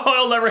playoffs? Oh,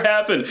 it'll never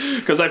happen.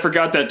 Because I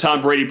forgot that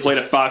Tom Brady played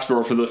at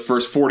Foxborough for the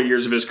first 40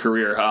 years of his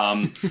career.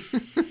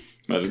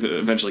 But it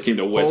eventually came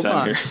to wits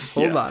end here.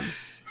 Hold on.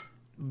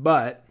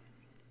 But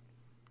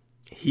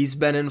he's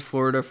been in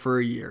Florida for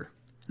a year.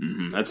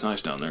 That's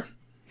nice down there.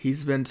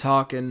 He's been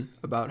talking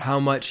about how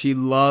much he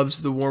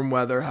loves the warm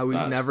weather, how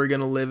he's never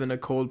going to live in a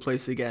cold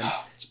place again.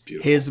 It's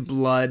beautiful. His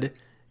blood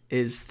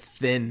is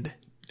thinned.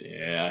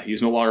 Yeah,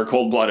 he's no longer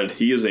cold-blooded.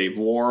 He is a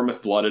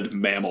warm-blooded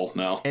mammal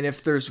now. And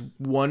if there's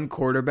one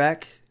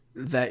quarterback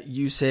that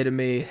you say to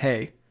me,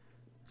 hey,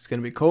 it's going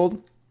to be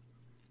cold,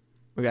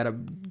 we got a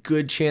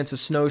good chance of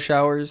snow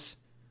showers,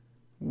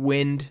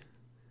 wind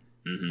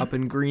up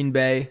in Green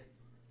Bay,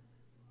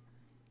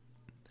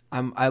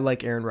 I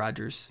like Aaron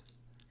Rodgers.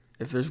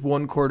 If there's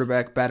one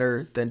quarterback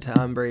better than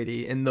Tom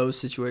Brady in those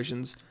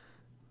situations,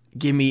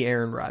 give me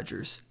Aaron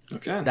Rodgers.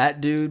 Okay. That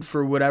dude,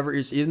 for whatever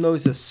reason, even though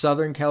he's a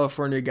Southern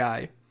California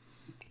guy,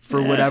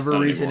 for whatever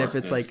reason, if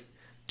it's like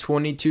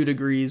 22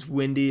 degrees,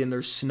 windy, and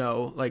there's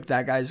snow, like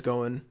that guy's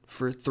going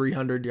for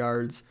 300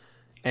 yards,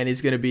 and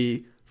he's going to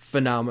be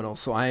phenomenal.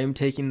 So I am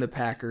taking the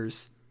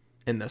Packers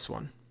in this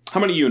one. How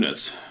many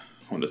units?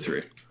 1 to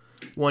 3.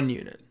 1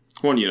 unit.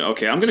 1 unit.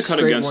 Okay, I'm going to cut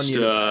against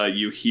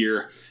you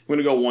here. I'm going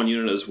to go 1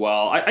 unit as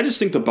well. I just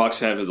think the Bucs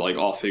have it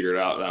all figured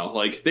out now.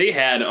 Like, they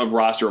had a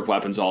roster of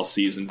weapons all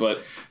season,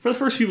 but for the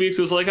first few weeks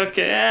it was like,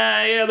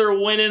 okay, they're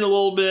winning a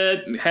little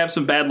bit, have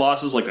some bad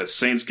losses like that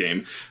Saints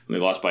game when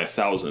they lost by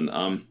 1,000.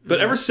 But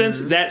ever since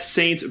that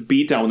Saints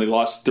beatdown when they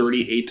lost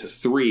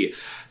 38-3,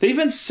 they've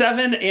been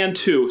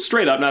 7-2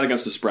 straight up, not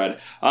against the spread.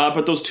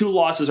 But those 2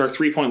 losses are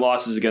 3-point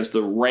losses against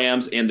the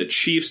Rams and the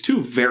Chiefs,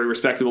 2 very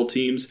respectable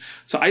teams.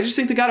 So I just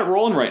think they got it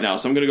rolling right now.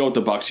 So I'm going to go with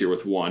the Bucs here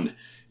with 1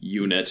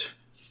 unit.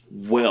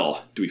 Do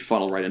we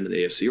funnel right into the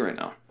AFC right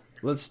now?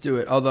 Let's do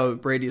it, although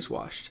Brady's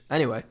washed.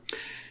 Anyway.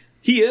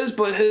 He is,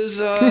 but his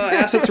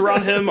assets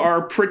around him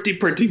are pretty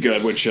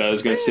good, which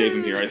is going to save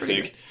him here, I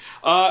think.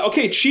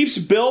 Okay,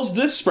 Chiefs-Bills.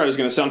 This spread is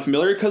going to sound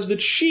familiar because the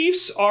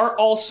Chiefs are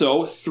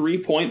also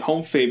 3-point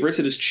home favorites.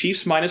 It is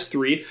Chiefs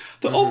 -3.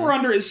 The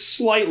over-under is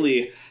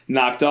slightly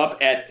knocked up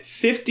at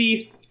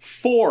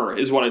 54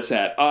 is what it's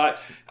at.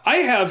 I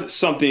have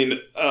something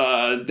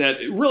that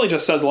really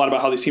just says a lot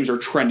about how these teams are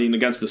trending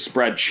against the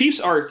spread. Chiefs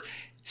are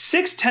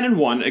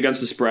 6-10-1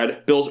 against the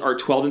spread. Bills are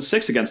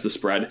 12-6 against the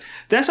spread.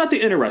 That's not the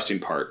interesting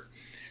part.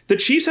 The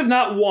Chiefs have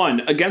not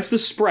won against the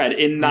spread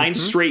in 9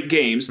 straight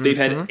games. They've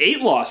had 8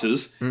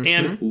 losses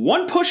and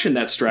 1 push in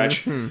that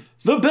stretch.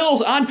 The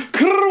Bills, on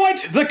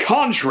quite the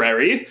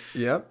contrary,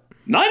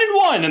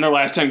 9-1 in their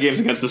last 10 games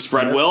against the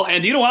spread, Will.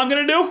 And do you know what I'm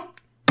going to do?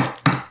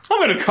 I'm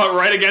going to cut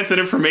right against that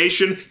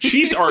information.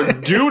 Chiefs are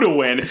due to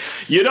win.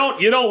 You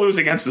don't lose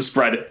against the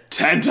spread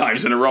 10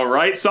 times in a row,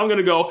 right? So I'm going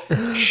to go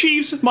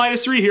Chiefs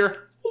 -3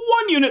 here.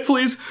 1 unit,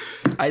 please.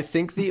 I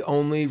think the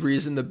only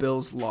reason the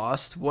Bills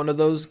lost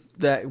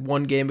that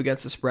one game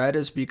against the spread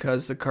is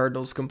because the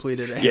Cardinals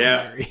completed a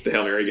Hail Mary. The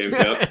Hail Mary game.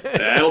 Yep.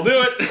 That'll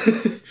do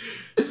it.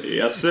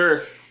 Yes,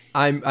 sir.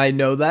 I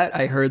know that.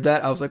 I heard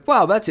that. I was like,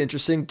 wow, that's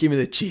interesting. Give me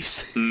the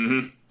Chiefs.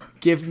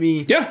 Give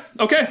me... Yeah,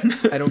 okay.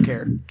 I don't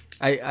care.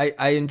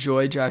 I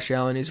enjoy Josh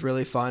Allen. He's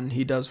really fun.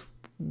 He does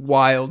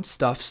wild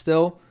stuff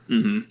still.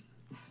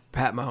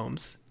 Pat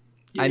Mahomes.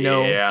 I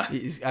know Yeah.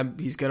 he's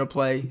going to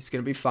play. He's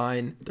going to be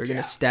fine. They're going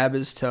to stab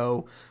his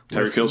toe.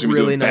 Tyreek Hill's going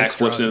to be doing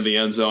backflips into the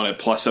end zone at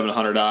plus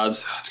 700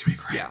 odds. Oh, it's going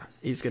to be great. Yeah,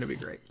 he's going to be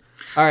great.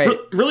 All right.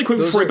 Really quick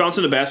before we bounce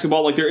into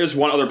basketball, like there is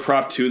one other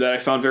prop too that I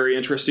found very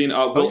interesting.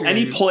 Will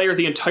any player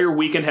the entire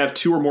weekend have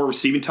 2 or more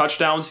receiving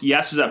touchdowns?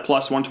 Yes is at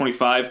plus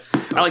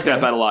 125. I like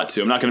that bet a lot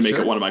too. I'm not going to make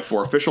it one of my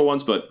 4 official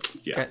ones, but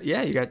yeah.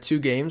 Yeah, you got 2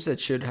 games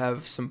that should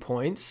have some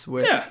points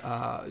with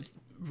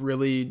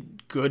really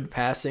good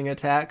passing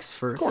attacks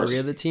for 3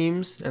 of the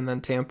teams, and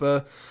then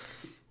Tampa.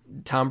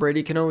 Tom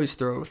Brady can always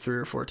throw 3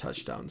 or 4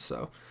 touchdowns,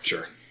 so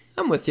sure.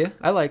 I'm with you.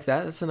 I like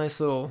that. That's a nice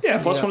little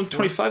plus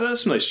 125.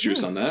 That's some nice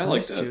juice on that. I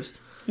like that. Juice.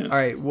 Yeah. All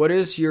right, what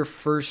is your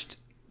first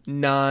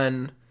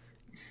non-event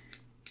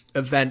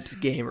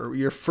game, or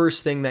your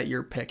first thing that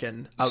you're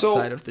picking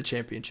outside of the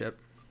championship?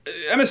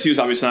 MSU's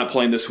obviously not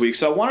playing this week,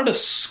 so I wanted to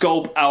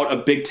scope out a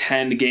Big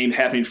Ten game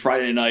happening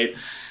Friday night.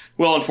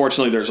 Well,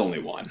 unfortunately, there's only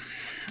one.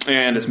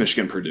 And it's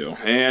Michigan-Purdue.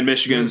 And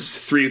Michigan's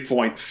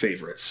 3-point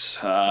favorites.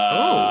 They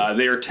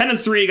are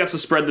 10-3 against the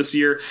spread this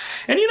year.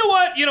 And you know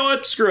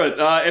what? Screw it.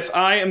 If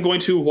I am going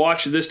to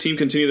watch this team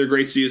continue their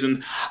great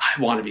season, I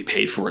want to be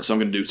paid for it. So I'm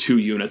going to do 2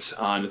 units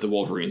on the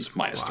Wolverines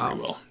minus 3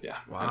 will. Yeah.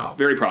 Wow.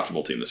 Very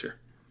profitable team this year.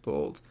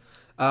 Bold.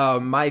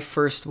 My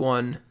first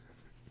one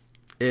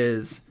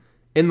is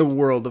in the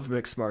world of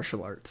mixed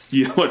martial arts.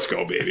 Yeah, let's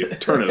go, baby.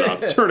 Turn it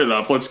up. Turn it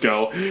up. Let's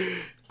go.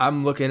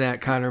 I'm looking at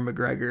Conor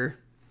McGregor.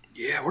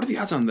 Yeah, what are the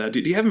odds on that?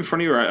 Do you have him in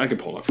front of you, or I can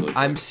pull him up really quick?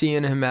 I'm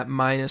seeing him at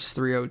minus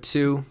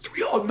 302.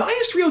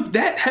 Minus 302?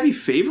 That heavy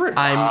favorite?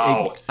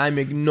 Wow. I'm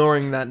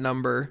ignoring that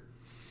number.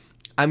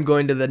 I'm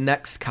going to the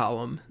next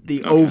column.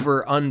 The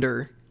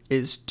over-under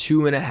is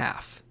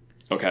 2.5.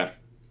 Okay.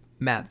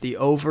 Matt, the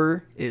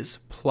over is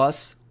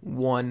plus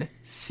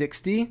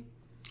 160.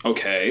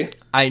 Okay.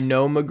 I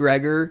know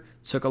McGregor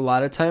took a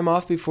lot of time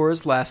off before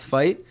his last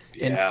fight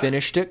and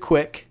finished it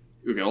quick.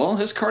 Okay, well,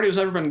 his cardio's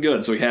never been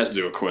good, so he has to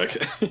do it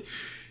quick.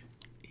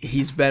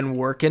 He's been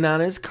working on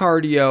his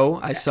cardio.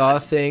 I saw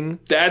a thing.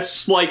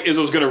 That's like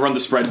Izzo's going to run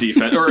the spread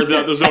defense or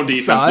the zone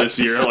defense this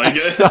year. Like, I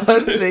saw a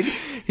thing.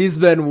 He's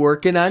been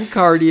working on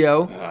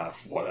cardio.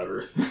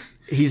 Whatever.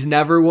 He's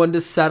never one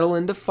to settle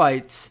into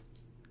fights.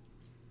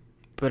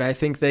 But I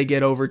think they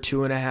get over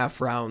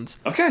 2.5 rounds.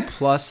 Okay.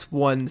 Plus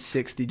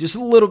 160. Just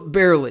a little,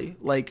 barely.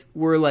 Like,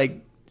 we're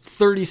like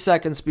 30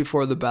 seconds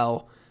before the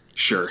bell.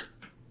 Sure.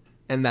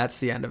 And that's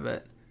the end of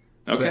it.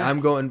 Okay.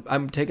 But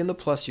I'm taking the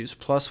plus use.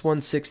 Plus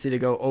 160 to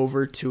go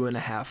over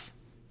 2.5.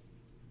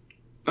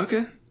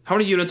 Okay. How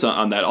many units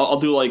on that? I'll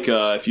do like,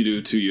 if you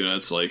do 2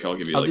 units, like I'll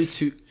give you I'll do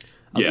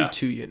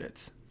 2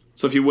 units.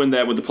 So if you win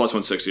that with the plus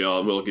 160,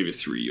 we'll give you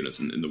 3 units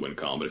in the win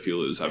column. But if you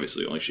lose,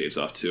 obviously it only shaves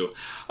off 2.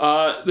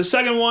 The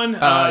second one...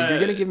 you're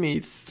going to give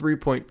me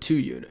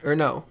 3.2 unit. Or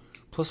no.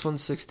 Plus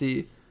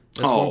 160...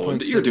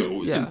 you're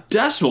doing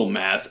decimal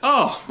math.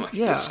 Oh,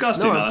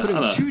 disgusting. No, I'm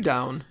putting 2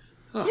 down.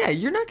 Oh. Yeah,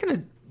 you're not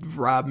going to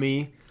rob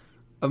me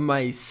of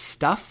my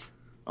stuff.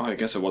 Oh, I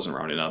guess I wasn't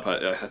rounding up.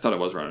 I thought I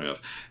was rounding up.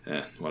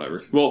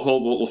 Whatever.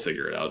 We'll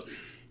figure it out.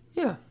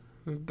 Yeah.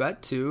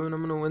 Bet 2, and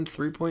I'm going to win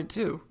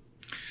 3.2.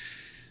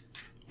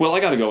 Well, I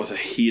got to go with a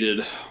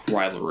heated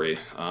rivalry.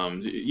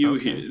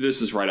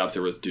 This is right up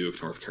there with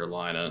Duke, North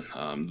Carolina,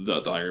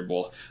 the Iron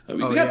Bowl. We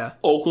got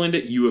Oakland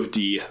at U of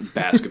D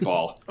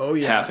basketball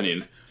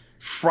happening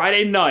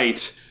Friday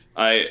night.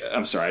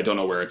 I'm sorry, I don't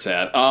know where it's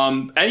at.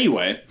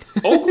 Anyway,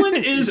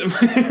 Oakland is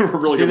we're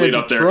really gonna lead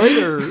up there.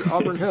 Detroit or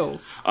Auburn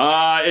Hills?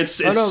 It's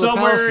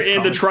somewhere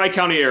in the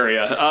Tri-County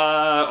area.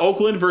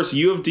 Oakland versus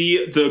U of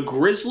D. The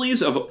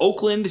Grizzlies of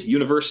Oakland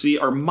University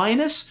are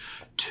minus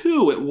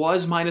 2. It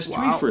was minus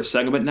 3 for a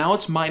second, but now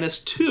it's minus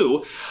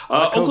 2.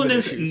 Oakland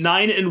is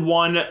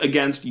 9-1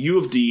 against U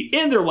of D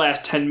in their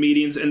last 10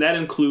 meetings, and that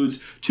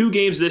includes 2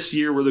 games this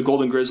year where the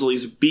Golden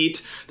Grizzlies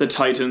beat the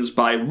Titans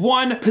by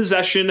 1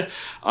 possession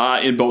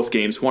in both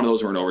games. One of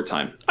those were in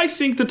overtime. I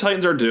think the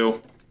Titans are due.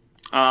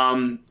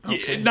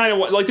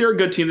 9-1, like they're a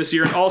good team this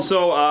year. And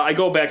also, I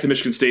go back to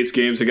Michigan State's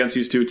games against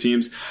these 2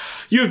 teams.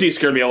 U of D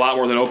scared me a lot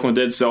more than Oakland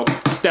did, so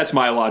that's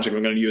my logic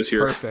I'm going to use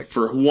here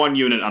for 1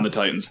 unit on the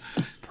Titans.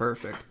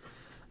 Perfect.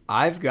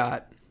 I've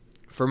got,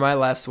 for my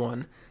last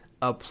one,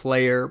 a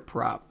player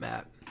prop,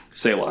 Matt.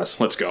 Say less.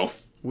 Let's go.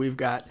 We've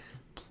got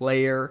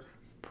player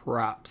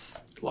props.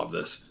 Love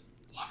this.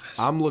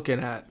 I'm looking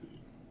at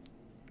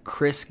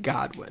Chris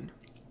Godwin.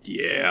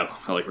 Yeah,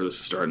 I like where this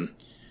is starting.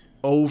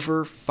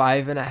 Over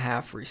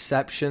 5.5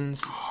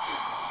 receptions.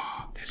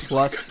 That seems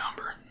like a good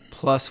number.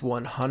 Plus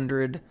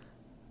 100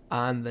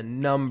 on the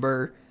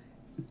number.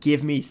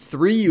 Give me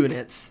 3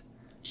 units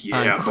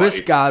on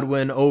Chris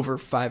Godwin over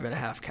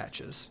 5.5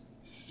 catches.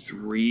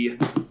 3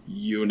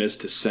 units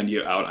to send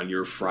you out on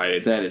your Friday.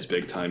 That is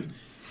big time.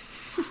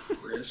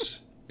 Chris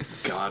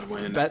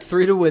Godwin. Bet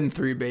 3 to win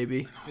 3,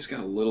 baby. I know he's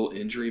got a little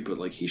injury, but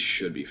like he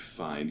should be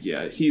fine.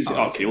 Yeah, he's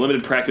okay.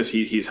 Limited practice.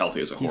 He's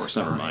healthy as a horse.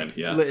 Never mind.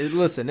 Yeah.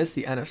 Listen, it's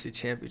the NFC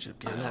Championship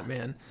game. That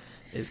man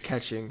is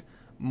catching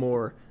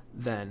more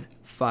than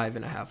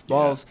 5.5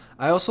 balls.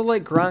 I also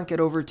like Gronk at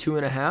over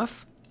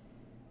 2.5.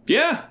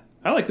 Yeah.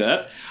 I like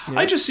that. Yeah.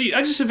 I just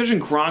envision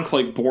Gronk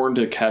like born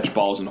to catch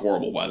balls in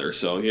horrible weather.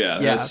 So yeah,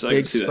 I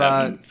can see that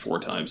happening 4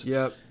 times.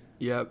 Yep.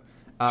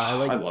 I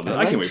love that.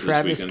 I can't wait for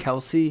this weekend.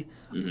 Travis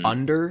Kelce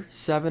under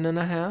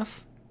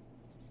 7.5.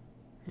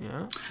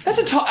 Yeah, that's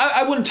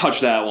I wouldn't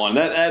touch that one.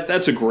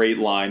 That's a great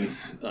line.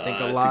 I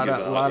think a lot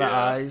of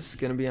eyes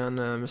going to be on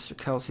Mr.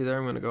 Kelce there.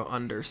 I'm going to go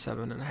under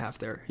 7.5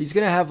 there. He's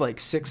going to have like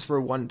 6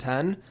 for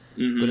 110,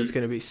 but it's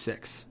going to be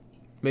 6,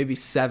 maybe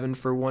 7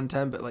 for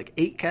 110, but like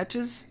 8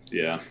 catches.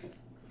 Yeah,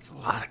 it's a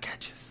lot of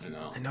catches.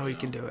 I know he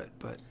can do it,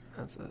 but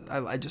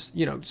I just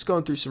just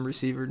going through some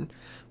receiver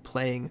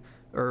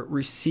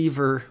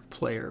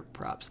player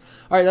props.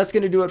 All right, that's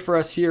going to do it for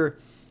us here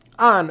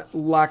on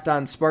Locked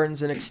On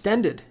Spartans, an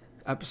extended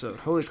episode.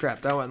 Holy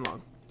crap, that went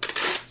long.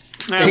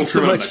 Thanks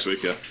so much. Next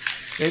week, yeah.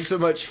 Thanks so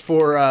much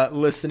for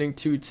listening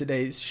to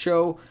today's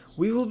show.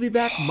 We will be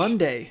back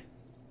Monday.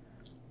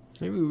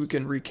 Maybe we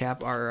can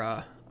recap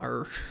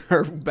our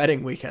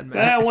betting weekend,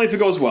 man. Only if it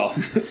goes well.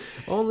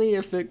 Only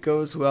if it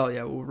goes well.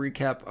 Yeah, we'll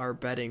recap our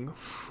betting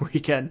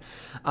weekend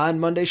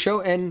on Monday's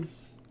show. And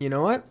you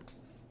know what?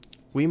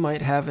 We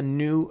might have a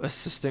new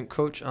assistant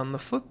coach on the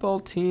football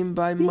team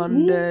by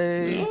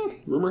Monday. Yeah,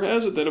 rumor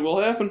has it that it will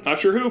happen. Not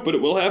sure who, but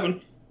it will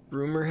happen.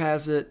 Rumor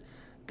has it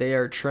they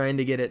are trying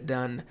to get it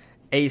done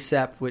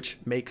ASAP, which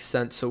makes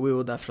sense. So we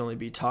will definitely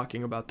be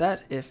talking about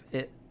that if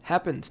it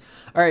happens.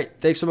 All right.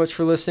 Thanks so much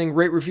for listening.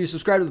 Rate, review,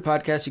 subscribe to the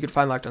podcast. You can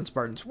find Locked On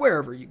Spartans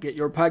wherever you get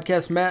your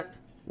podcast. Matt,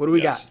 what do we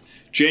got?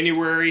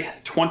 January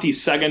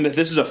 22nd.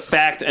 This is a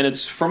fact, and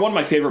it's from one of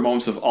my favorite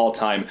moments of all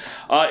time.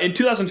 In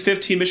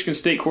 2015, Michigan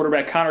State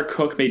quarterback Connor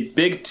Cook made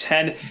Big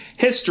Ten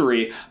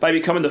history by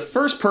becoming the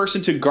first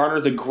person to garner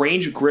the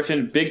Grange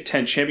Griffin Big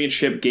Ten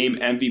Championship Game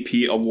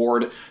MVP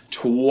award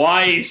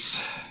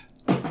twice.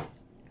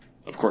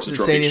 Of course, the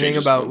trophy. Did it say anything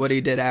about what he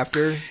did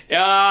after?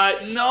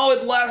 No,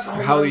 it left.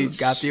 How he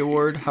got the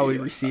award? How he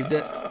received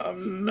it?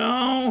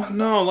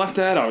 No, left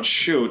that out.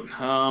 Shoot.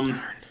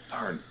 Darn.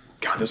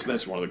 God,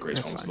 that's one of the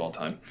greatest moments of all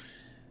time.